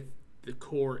with the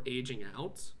core aging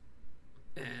out.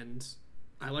 And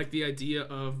I like the idea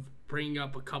of bringing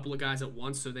up a couple of guys at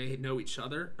once so they know each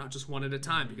other, not just one at a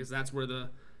time, because that's where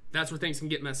things can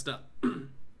get messed up.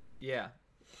 Yeah.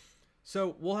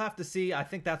 So we'll have to see. I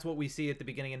think that's what we see at the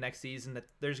beginning of next season, that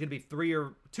there's going to be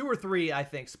two or three, I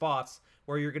think, spots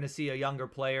where you're going to see a younger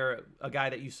player, a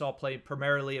guy that you saw play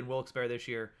primarily in Wilkes-Barre this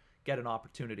year, get an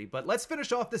opportunity. But let's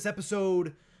finish off this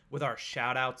episode with our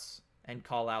shout-outs and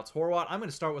call-outs. Horwat, I'm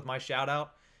going to start with my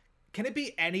shout-out. Can it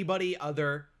be anybody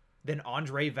other than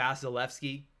Andrei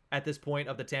Vasilevsky at this point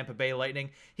of the Tampa Bay Lightning?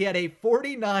 He had a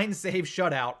 49-save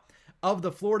shutout of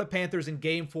the Florida Panthers in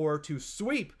Game 4 to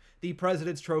sweep the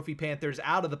President's Trophy Panthers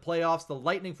out of the playoffs. The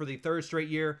Lightning, for the third straight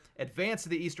year, advanced to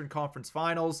the Eastern Conference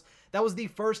Finals. That was the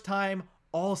first time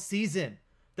all season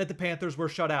that the Panthers were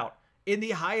shut out. In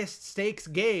the highest stakes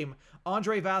game,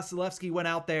 Andrei Vasilevsky went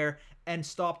out there and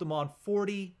stopped them on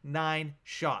 49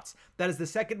 shots. That is the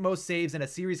second most saves in a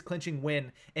series-clinching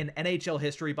win in NHL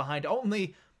history, behind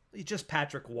only just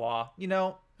Patrick Waugh.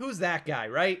 Who's that guy,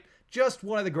 right? Just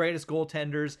one of the greatest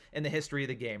goaltenders in the history of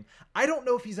the game. I don't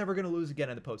know if he's ever going to lose again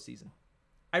in the postseason.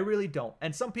 I really don't.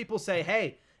 And some people say,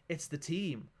 hey, it's the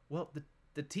team. Well,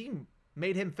 the team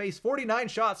made him face 49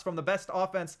 shots from the best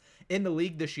offense in the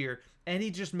league this year, and he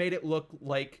just made it look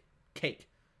like cake.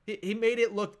 He made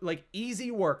it look like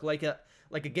easy work, like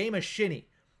a game of shinny.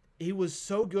 He was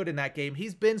so good in that game.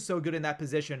 He's been so good in that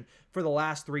position for the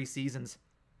last 3 seasons.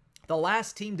 The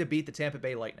last team to beat the Tampa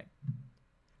Bay Lightning,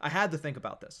 I had to think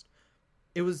about this,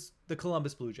 It was the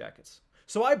Columbus Blue Jackets.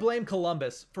 So I blame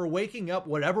Columbus for waking up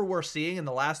whatever we're seeing in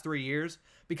the last 3 years,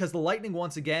 because the Lightning,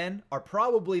 once again, are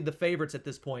probably the favorites at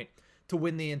this point to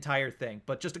win the entire thing.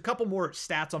 But just a couple more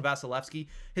stats on Vasilevsky.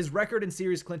 His record in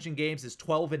series clinching games is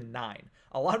 12-9.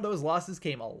 A lot of those losses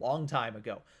came a long time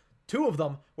ago. 2 of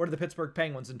them were to the Pittsburgh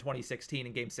Penguins in 2016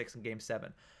 in Game 6 and Game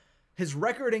 7. His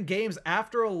record in games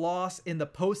after a loss in the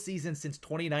postseason since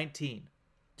 2019.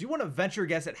 Do you want to venture a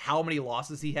guess at how many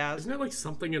losses he has? Isn't it like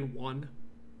something in 1?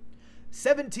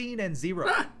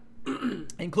 17-0.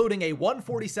 Including a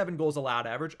 147 goals allowed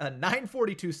average, a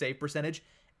 942 save percentage,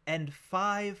 and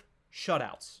 5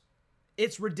 shutouts.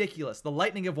 It's ridiculous. The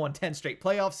Lightning have won 10 straight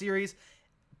playoff series,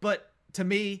 but to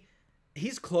me,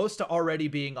 he's close to already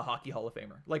being a Hockey Hall of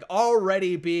Famer. Like,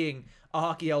 already being a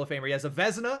Hockey Hall of Famer. He has a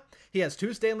Vezina, he has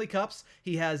 2 Stanley Cups,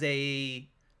 he has a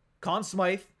Conn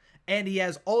Smythe, and he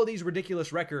has all of these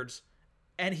ridiculous records,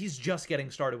 and he's just getting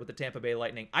started with the Tampa Bay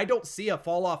Lightning. I don't see a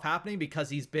fall off happening because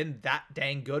he's been that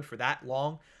dang good for that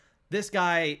long. This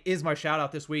guy is my shout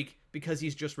out this week because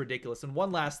he's just ridiculous. And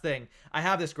one last thing, I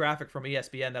have this graphic from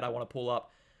ESPN that I want to pull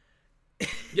up.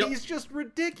 Yep. He's just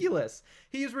ridiculous.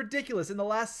 He is ridiculous. In the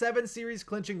last 7 series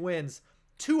clinching wins,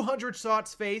 200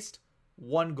 shots faced,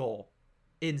 1 goal.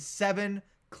 In 7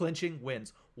 clinching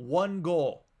wins, 1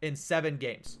 goal in 7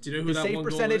 games. Do you know who his that save one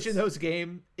percentage goal is? in those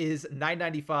games is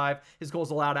 .995. His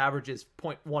goals allowed average is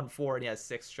 .14, and he has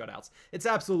 6 shutouts. It's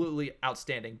absolutely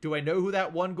outstanding. Do I know who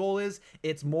that 1 goal is?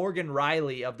 It's Morgan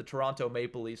Riley of the Toronto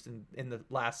Maple Leafs in the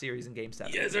last series in Game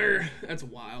 7. Yes, sir. That's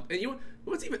wild. And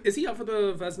is he up for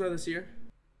the Vezina this year?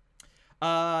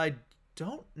 I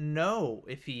don't know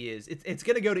if he is. It's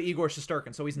going to go to Igor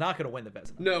Shesterkin, so he's not going to win the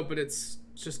Vezina. No, but it's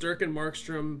Shesterkin,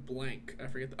 Markstrom, blank. I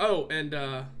forget. And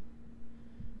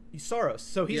Soros.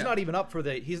 So he's not even up for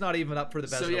the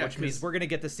Vezina, which means we're going to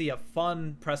get to see a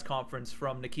fun press conference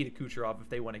from Nikita Kucherov if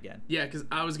they win again. Yeah, because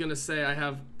I was going to say I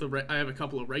have a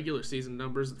couple of regular season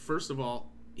numbers. First of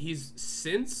all, he's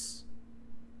since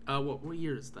what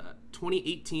year is that?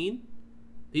 2018.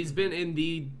 He's been in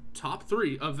the top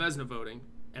 3 of Vezina voting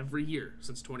every year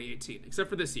since 2018, except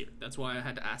for this year. That's why I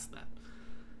had to ask that.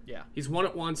 Yeah. He's won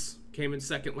it once, came in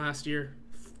second last year,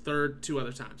 third 2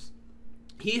 other times.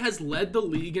 He has led the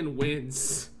league in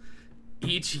wins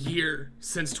each year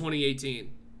since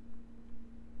 2018.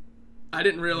 I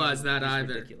didn't realize that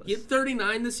either. Ridiculous. He had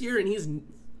 39 this year, and he's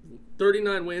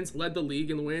 39 wins, led the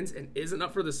league in the wins, and isn't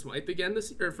up for the Smythe again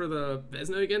this year, or for the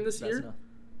Vezina again this year.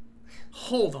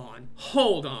 Hold on.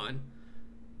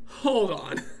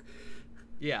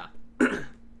 Yeah.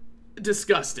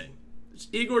 Disgusting.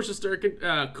 Igor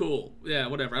Shesterkin, cool. Yeah,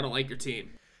 whatever. I don't like your team.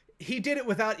 He did it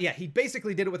without, he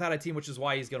basically did it without a team, which is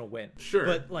why he's going to win. Sure.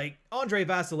 But, like, Andrei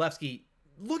Vasilevsky,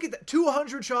 look at that.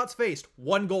 200 shots faced,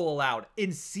 1 goal allowed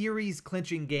in series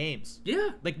clinching games.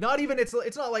 Yeah. Like, not even, it's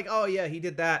not like, oh, yeah, he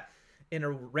did that in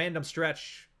a random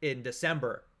stretch in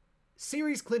December.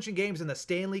 Series clinching games in the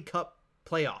Stanley Cup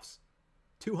playoffs.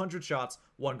 200 shots,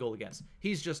 1 goal against.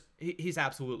 He's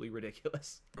absolutely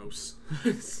ridiculous. Gross.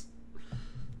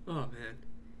 Oh, man.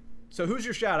 So who's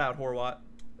your shout out, Horwat?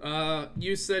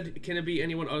 You said, can it be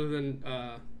anyone other than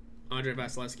Andrei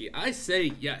Vasilevsky? I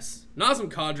say yes.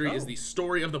 Nazem Kadri is the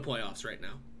story of the playoffs right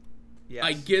now. Yes.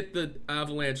 I get the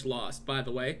Avalanche lost, by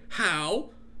the way. How?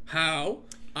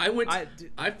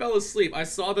 I fell asleep. I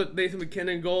saw the Nathan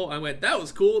McKinnon goal. I went, that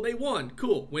was cool. They won.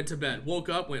 Cool. Went to bed. Woke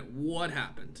up. Went, what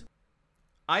happened?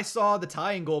 I saw the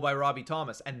tying goal by Robbie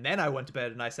Thomas, and then I went to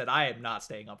bed and I said, I am not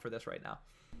staying up for this right now.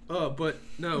 Oh, but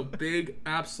no,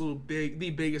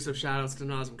 the biggest of shout-outs to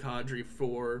Nazem Kadri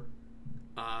for,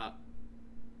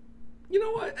 you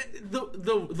know what,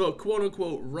 the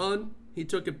quote-unquote run he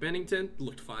took at Bennington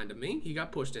looked fine to me. He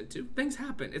got pushed into. Things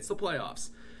happen. It's the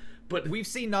playoffs. But we've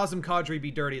seen Nazem Kadri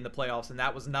be dirty in the playoffs, and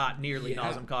that was not nearly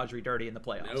Nazem Kadri dirty in the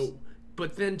playoffs. No,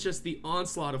 but then just the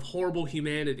onslaught of horrible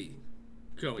humanity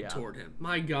going toward him.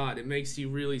 My God, it makes you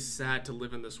really sad to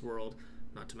live in this world,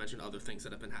 not to mention other things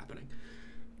that have been happening.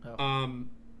 Oh. My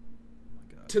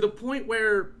God. To the point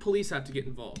where police have to get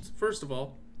involved. First of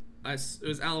all, it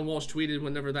was Alan Walsh tweeted,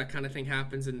 whenever that kind of thing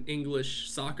happens in English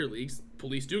soccer leagues,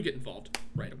 police do get involved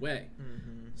right away.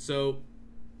 Mm-hmm. So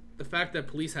the fact that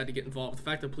police had to get involved, the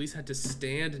fact that police had to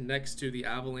stand next to the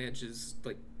Avalanche's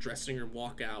like dressing room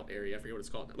walkout area, I forget what it's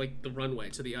called, like the runway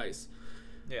to the ice.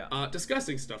 Yeah.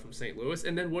 Disgusting stuff from St. Louis.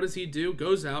 And then what does he do?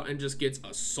 Goes out and just gets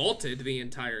assaulted the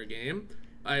entire game.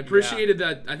 I appreciated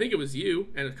that. I think it was you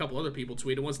and a couple other people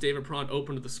tweeted once David Perron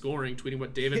opened the scoring, tweeting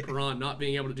about David Perron not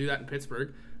being able to do that in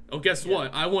Pittsburgh. Oh, guess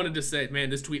what? I wanted to say, man,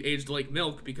 this tweet aged like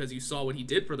milk because you saw what he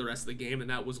did for the rest of the game, and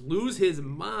that was lose his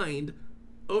mind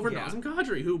over Nazem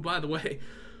Kadri, who, by the way,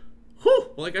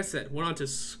 Whew, well, like I said, went on to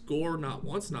score not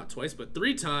once, not twice, but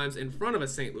 3 times in front of a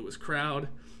St. Louis crowd.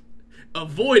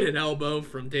 Avoid an elbow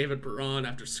from David Perron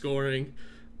after scoring,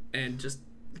 and just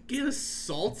get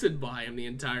assaulted by him the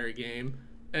entire game.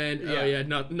 And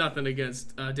nothing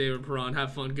against David Perron.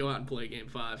 Have fun. Go out and play Game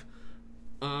 5.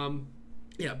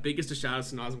 Biggest of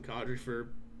shout-outs to Nazem Kadri for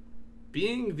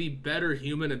being the better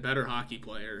human and better hockey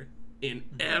player in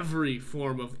every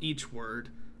form of each word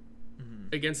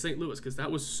against St. Louis, because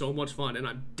that was so much fun, and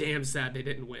I'm damn sad they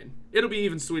didn't win. It'll be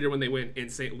even sweeter when they win in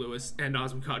St. Louis and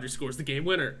Nazem Kadri scores the game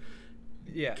winner.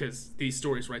 Yeah. Because these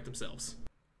stories write themselves.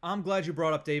 I'm glad you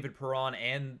brought up David Perron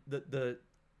and the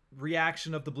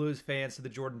reaction of the Blues fans to the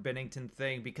Jordan Binnington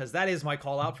thing, because that is my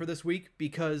call out for this week.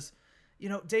 Because,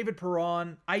 David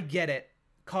Perron, I get it.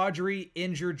 Kadri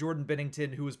injured Jordan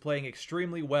Binnington, who was playing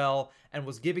extremely well and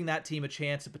was giving that team a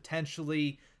chance to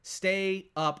potentially stay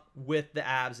up with the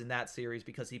Avs in that series,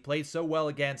 because he played so well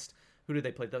against, who did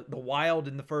they play? The Wild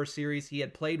in the first series. He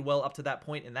had played well up to that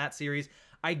point in that series.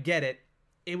 I get it.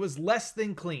 It was less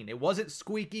than clean. It wasn't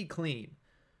squeaky clean.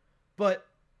 But,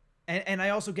 and I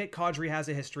also get Kadri has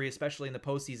a history, especially in the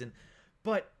postseason.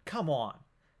 But, come on.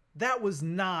 That was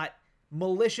not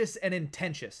malicious and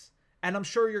intentious. And I'm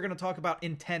sure you're going to talk about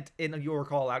intent in your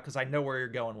call out, because I know where you're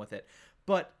going with it.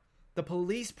 But the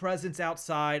police presence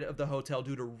outside of the hotel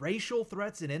due to racial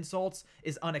threats and insults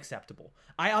is unacceptable.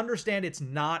 I understand it's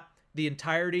not the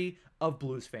entirety of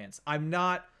Blues fans. I'm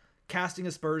not casting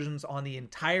aspersions on the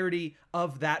entirety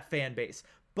of that fan base.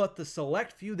 But the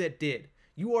select few that did,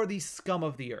 you are the scum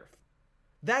of the earth.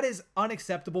 That is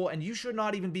unacceptable, and you should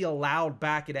not even be allowed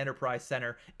back at Enterprise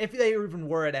Center. If they even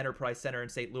were at Enterprise Center in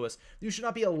St. Louis, you should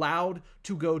not be allowed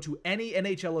to go to any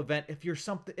NHL event if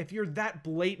you're that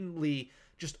blatantly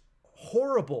just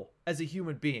horrible as a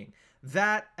human being.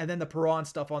 That, and then the Perron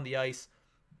stuff on the ice.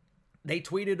 They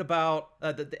tweeted about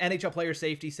the NHL player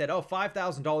safety said,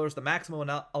 $5,000, the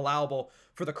maximum allowable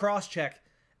for the cross-check.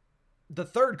 The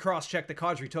third cross-check that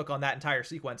Kadri took on that entire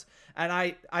sequence. And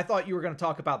I thought you were going to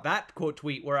talk about that quote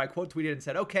tweet where I quote tweeted and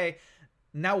said, okay,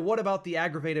 now what about the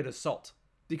aggravated assault?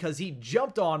 Because he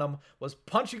jumped on him, was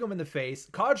punching him in the face.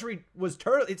 Kadri was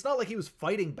it's not like he was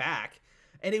fighting back.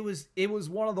 And it was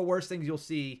one of the worst things you'll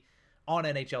see on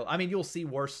NHL. I mean, you'll see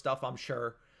worse stuff, I'm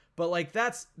sure. But like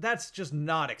that's just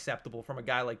not acceptable from a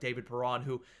guy like David Perron,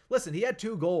 who, listen, he had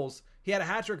 2 goals. He had a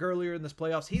hat trick earlier in this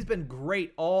playoffs. He's been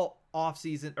great all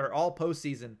offseason or all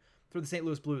postseason for the St.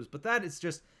 Louis Blues. But that is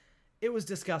just, it was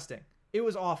disgusting. It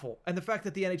was awful. And the fact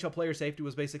that the NHL player safety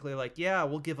was basically like, yeah,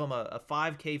 we'll give him a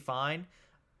 $5,000 fine.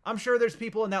 I'm sure there's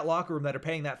people in that locker room that are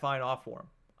paying that fine off for him.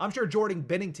 I'm sure Jordan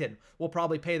Binnington will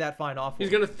probably pay that fine off for him.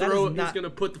 He's going to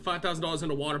put the $5,000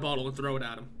 in a water bottle and throw it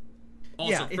at him.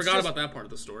 Also, forgot about that part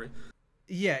of the story.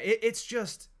 Yeah, it's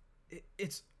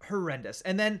horrendous.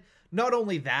 And then not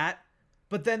only that,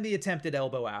 but then the attempted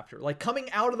elbow after. Like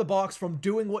coming out of the box from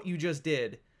doing what you just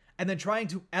did and then trying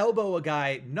to elbow a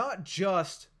guy, not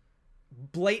just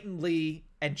blatantly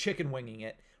and chicken winging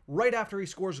it, right after he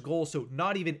scores a goal, so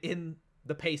not even in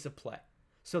the pace of play.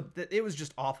 So it was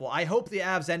just awful. I hope the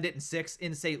Avs end it in 6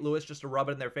 in St. Louis just to rub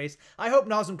it in their face. I hope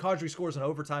Nazem Kadri scores an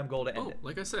overtime goal to end it.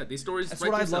 Like I said, these stories. That's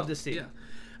what I'd love to see.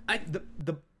 Yeah.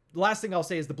 The last thing I'll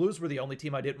say is the Blues were the only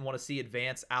team I didn't want to see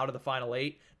advance out of the Final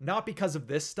 8. Not because of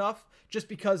this stuff, just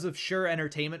because of sheer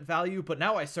entertainment value. But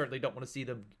now I certainly don't want to see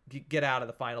them get out of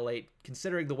the Final 8,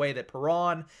 considering the way that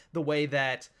Perron, the way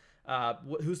that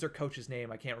who's their coach's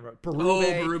name? I can't remember.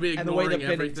 Berube, and the way that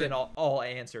Binnington all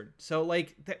answered. So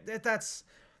like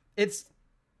it's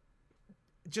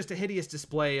just a hideous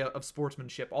display of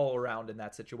sportsmanship all around in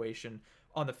that situation,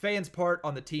 on the fans' part,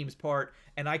 on the team's part,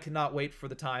 and I cannot wait for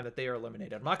the time that they are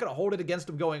eliminated. I'm not going to hold it against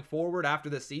them going forward after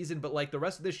this season, but like the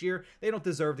rest of this year, they don't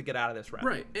deserve to get out of this round.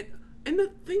 Right, and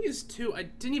the thing is too, I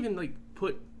didn't even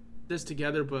put this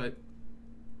together, but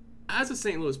as a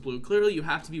St. Louis Blue, clearly you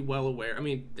have to be well aware. I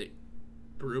mean,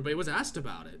 Berube was asked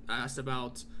about it. Asked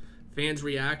about fans'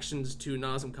 reactions to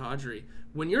Nazem Kadri.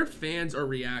 When your fans are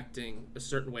reacting a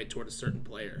certain way toward a certain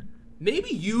player, maybe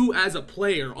you as a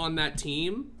player on that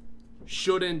team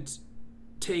shouldn't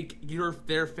take your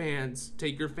fans'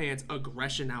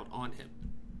 aggression out on him.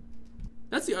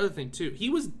 That's the other thing too. He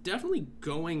was definitely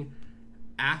going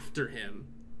after him,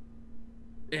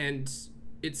 and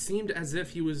it seemed as if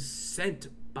he was sent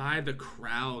by the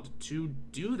crowd to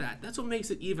do that. That's what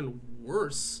makes it even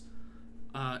worse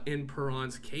in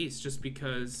Perron's case, just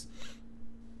because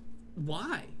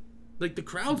why? Like, the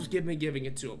crowd was giving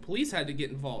it to him. Police had to get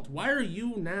involved. Why are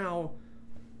you now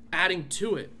adding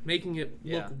to it, making it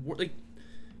look like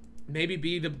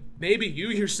maybe you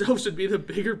yourself should be the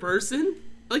bigger person?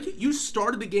 Like, you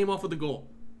started the game off with a goal.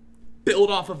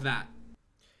 build off of that.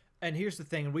 And here's the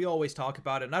thing, and we always talk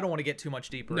about it, and I don't want to get too much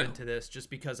deeper into this just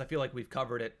because I feel like we've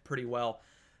covered it pretty well.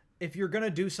 If you're going to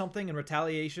do something in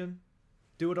retaliation,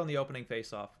 do it on the opening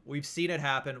faceoff. We've seen it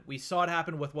happen. We saw it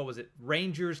happen with, what was it,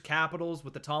 Rangers, Capitals,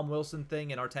 with the Tom Wilson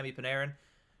thing and Artemi Panarin.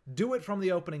 Do it from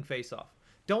the opening faceoff.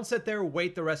 Don't sit there,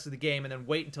 wait the rest of the game, and then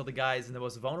wait until the guy's in the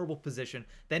most vulnerable position,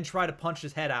 then try to punch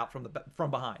his head out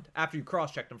from behind after you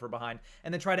cross-checked him from behind,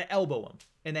 and then try to elbow him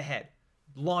in the head,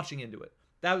 launching into it.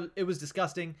 It was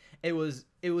disgusting. It was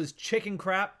chicken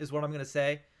crap is what I'm going to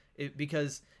say,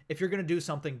 because if you're going to do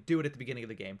something, do it at the beginning of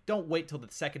the game. Don't wait till the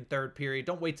second, third period.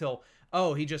 Don't wait till,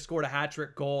 oh, he just scored a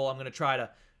hat-trick goal, I'm going to try to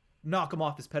knock him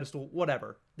off his pedestal,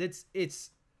 whatever. It's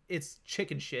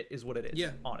chicken shit is what it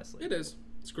is, honestly. It is.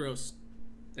 It's gross.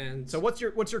 And so what's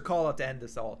your call out to end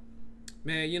this all?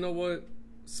 Man, you know what?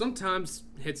 Sometimes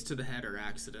hits to the head are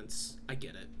accidents. I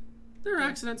get it. There are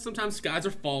accidents. Sometimes guys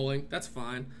are falling. That's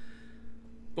fine.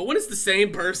 But when it's the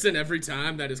same person every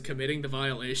time that is committing the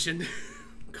violation,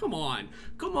 come on.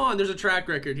 There's a track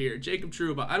record here. Jacob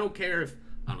Trouba. I don't care if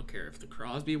the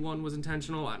Crosby one was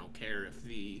intentional. I don't care if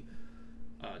the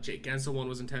Jake Guentzel one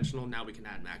was intentional. Now we can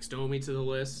add Max Domi to the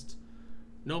list.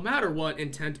 No matter what,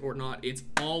 intent or not, it's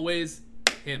always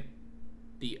him.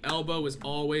 The elbow is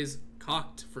always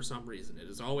cocked for some reason. It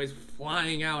is always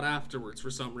flying out afterwards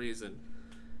for some reason.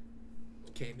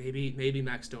 Okay, maybe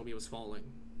Max Domi was falling,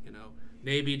 you know.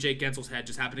 Maybe Jake Guentzel's head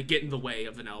just happened to get in the way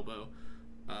of an elbow.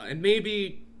 And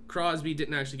maybe Crosby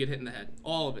didn't actually get hit in the head.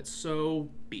 All of it.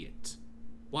 So be it.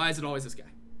 Why is it always this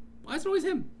guy? Why is it always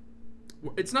him?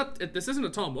 This isn't a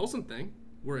Tom Wilson thing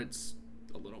where it's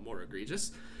a little more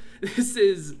egregious. This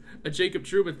is a Jacob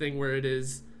Trouba thing where it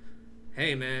is,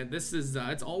 hey man,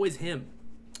 it's always him.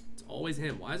 It's always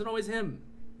him. Why is it always him?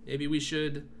 Maybe we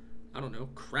should, I don't know,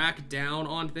 crack down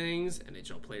on things.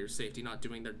 NHL players' safety not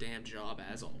doing their damn job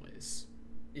as always.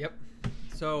 Yep.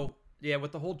 So, yeah,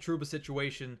 with the whole Trouba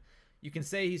situation, you can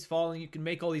say he's falling, you can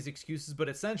make all these excuses, but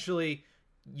essentially,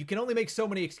 you can only make so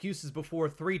many excuses before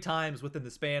 3 times within the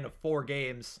span of 4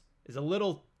 games is a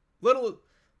little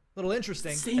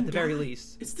interesting at the very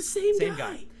least. It's the same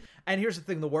guy. And here's the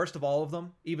thing, the worst of all of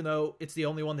them, even though it's the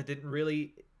only one that didn't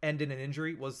really end in an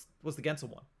injury, was the Guentzel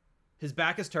one. His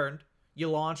back is turned, you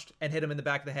launched and hit him in the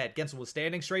back of the head. Guentzel was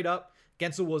standing straight up.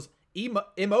 Guentzel was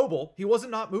immobile. He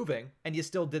wasn't not moving, and you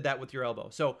still did that with your elbow.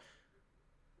 So,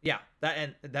 yeah,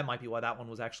 that might be why that one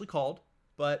was actually called.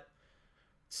 But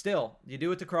still, you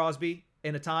do it to Crosby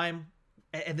in a time,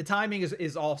 and the timing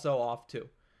is also off too.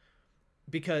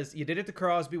 Because you did it to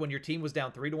Crosby when your team was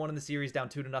down 3-1 in the series, down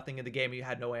 2-0 in the game, and you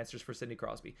had no answers for Sidney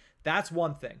Crosby. That's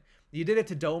one thing. You did it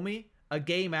to Domi a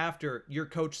game after your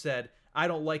coach said, I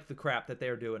don't like the crap that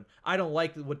they're doing. I don't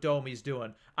like what Domi's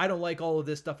doing. I don't like all of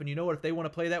this stuff. And you know what? If they want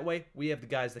to play that way, we have the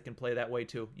guys that can play that way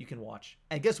too. You can watch.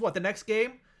 And guess what? The next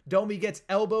game, Domi gets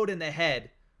elbowed in the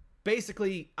head.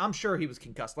 Basically, I'm sure he was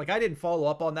concussed. Like, I didn't follow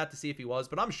up on that to see if he was,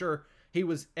 but I'm sure he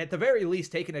was, at the very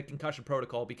least, taking a concussion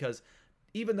protocol, because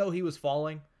even though he was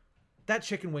falling, that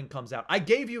chicken wing comes out. I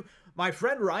gave you, my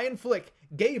friend Ryan Flick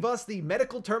gave us the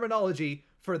medical terminology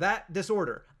for that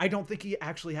disorder. I don't think he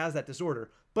actually has that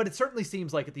disorder, but it certainly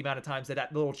seems like, at the amount of times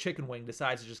that little chicken wing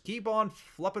decides to just keep on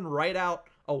flipping right out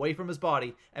away from his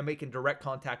body and making direct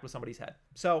contact with somebody's head.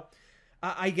 So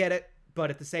I get it, but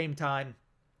at the same time,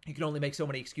 you can only make so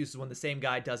many excuses when the same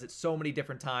guy does it so many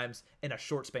different times in a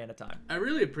short span of time. I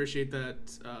really appreciate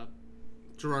that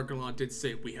Gerard Gallant did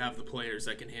say we have the players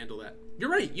that can handle that. You're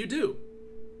right, you do.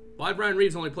 Why'd Ryan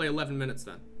Reeves only play 11 minutes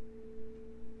then?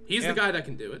 He's the guy that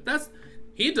can do it.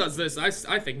 He does this.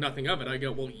 I think nothing of it. I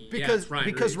go, well, because Ryan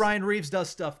because Reeves. Ryan Reeves does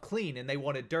stuff clean, and they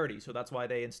want it dirty, so that's why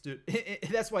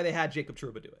that's why they had Jacob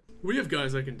Trouba do it. We have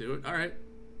guys that can do it. All right,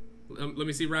 let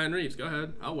me see Ryan Reeves. Go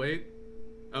ahead. I'll wait.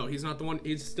 Oh, he's not the one.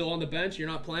 He's still on the bench. You're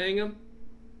not playing him.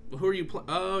 Well, who are you?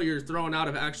 Oh, you're throwing out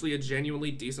of actually a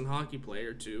genuinely decent hockey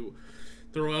player to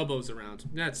throw elbows around.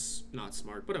 That's not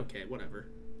smart, but okay,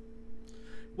 whatever.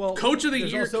 Well, Coach of the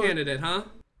Year candidate, huh?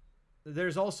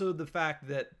 There's also the fact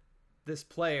that this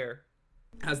player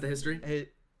has the history.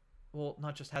 Well,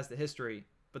 not just has the history,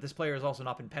 but this player has also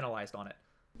not been penalized on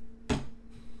it.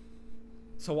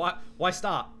 So why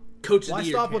stop? Coach of the Why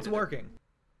Year stop what's working?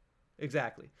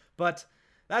 Exactly. But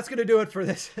that's going to do it for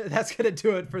this. That's going to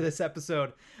do it for this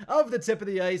episode of The Tip of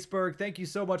the Iceberg. Thank you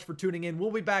so much for tuning in. We'll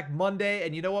be back Monday.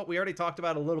 And you know what? We already talked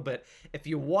about it a little bit. If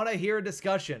you want to hear a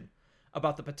discussion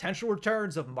about the potential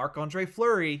returns of Marc-Andre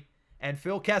Fleury and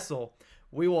Phil Kessel,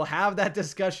 we will have that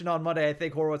discussion on Monday. I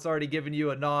think Horwat's already given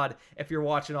you a nod if you're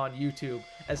watching on YouTube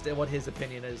as to what his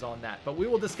opinion is on that. But we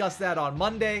will discuss that on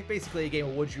Monday. Basically a game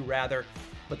of Would You Rather.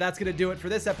 But that's going to do it for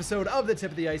this episode of The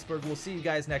Tip of the Iceberg. We'll see you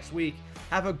guys next week.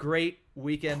 Have a great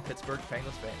weekend, Pittsburgh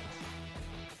Penguins fans.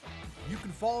 You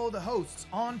can follow the hosts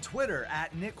on Twitter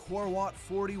at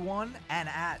NickHorwat41 and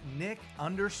at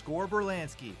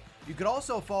Nick_Berlansky. You could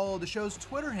also follow the show's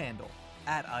Twitter handle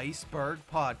at Iceberg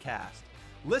Podcast.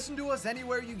 Listen to us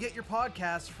anywhere you get your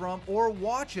podcasts from, or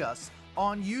watch us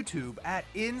on YouTube at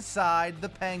Inside the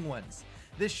Penguins.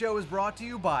 This show is brought to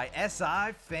you by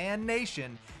SI Fan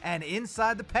Nation and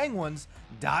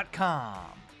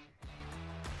InsideThePenguins.com.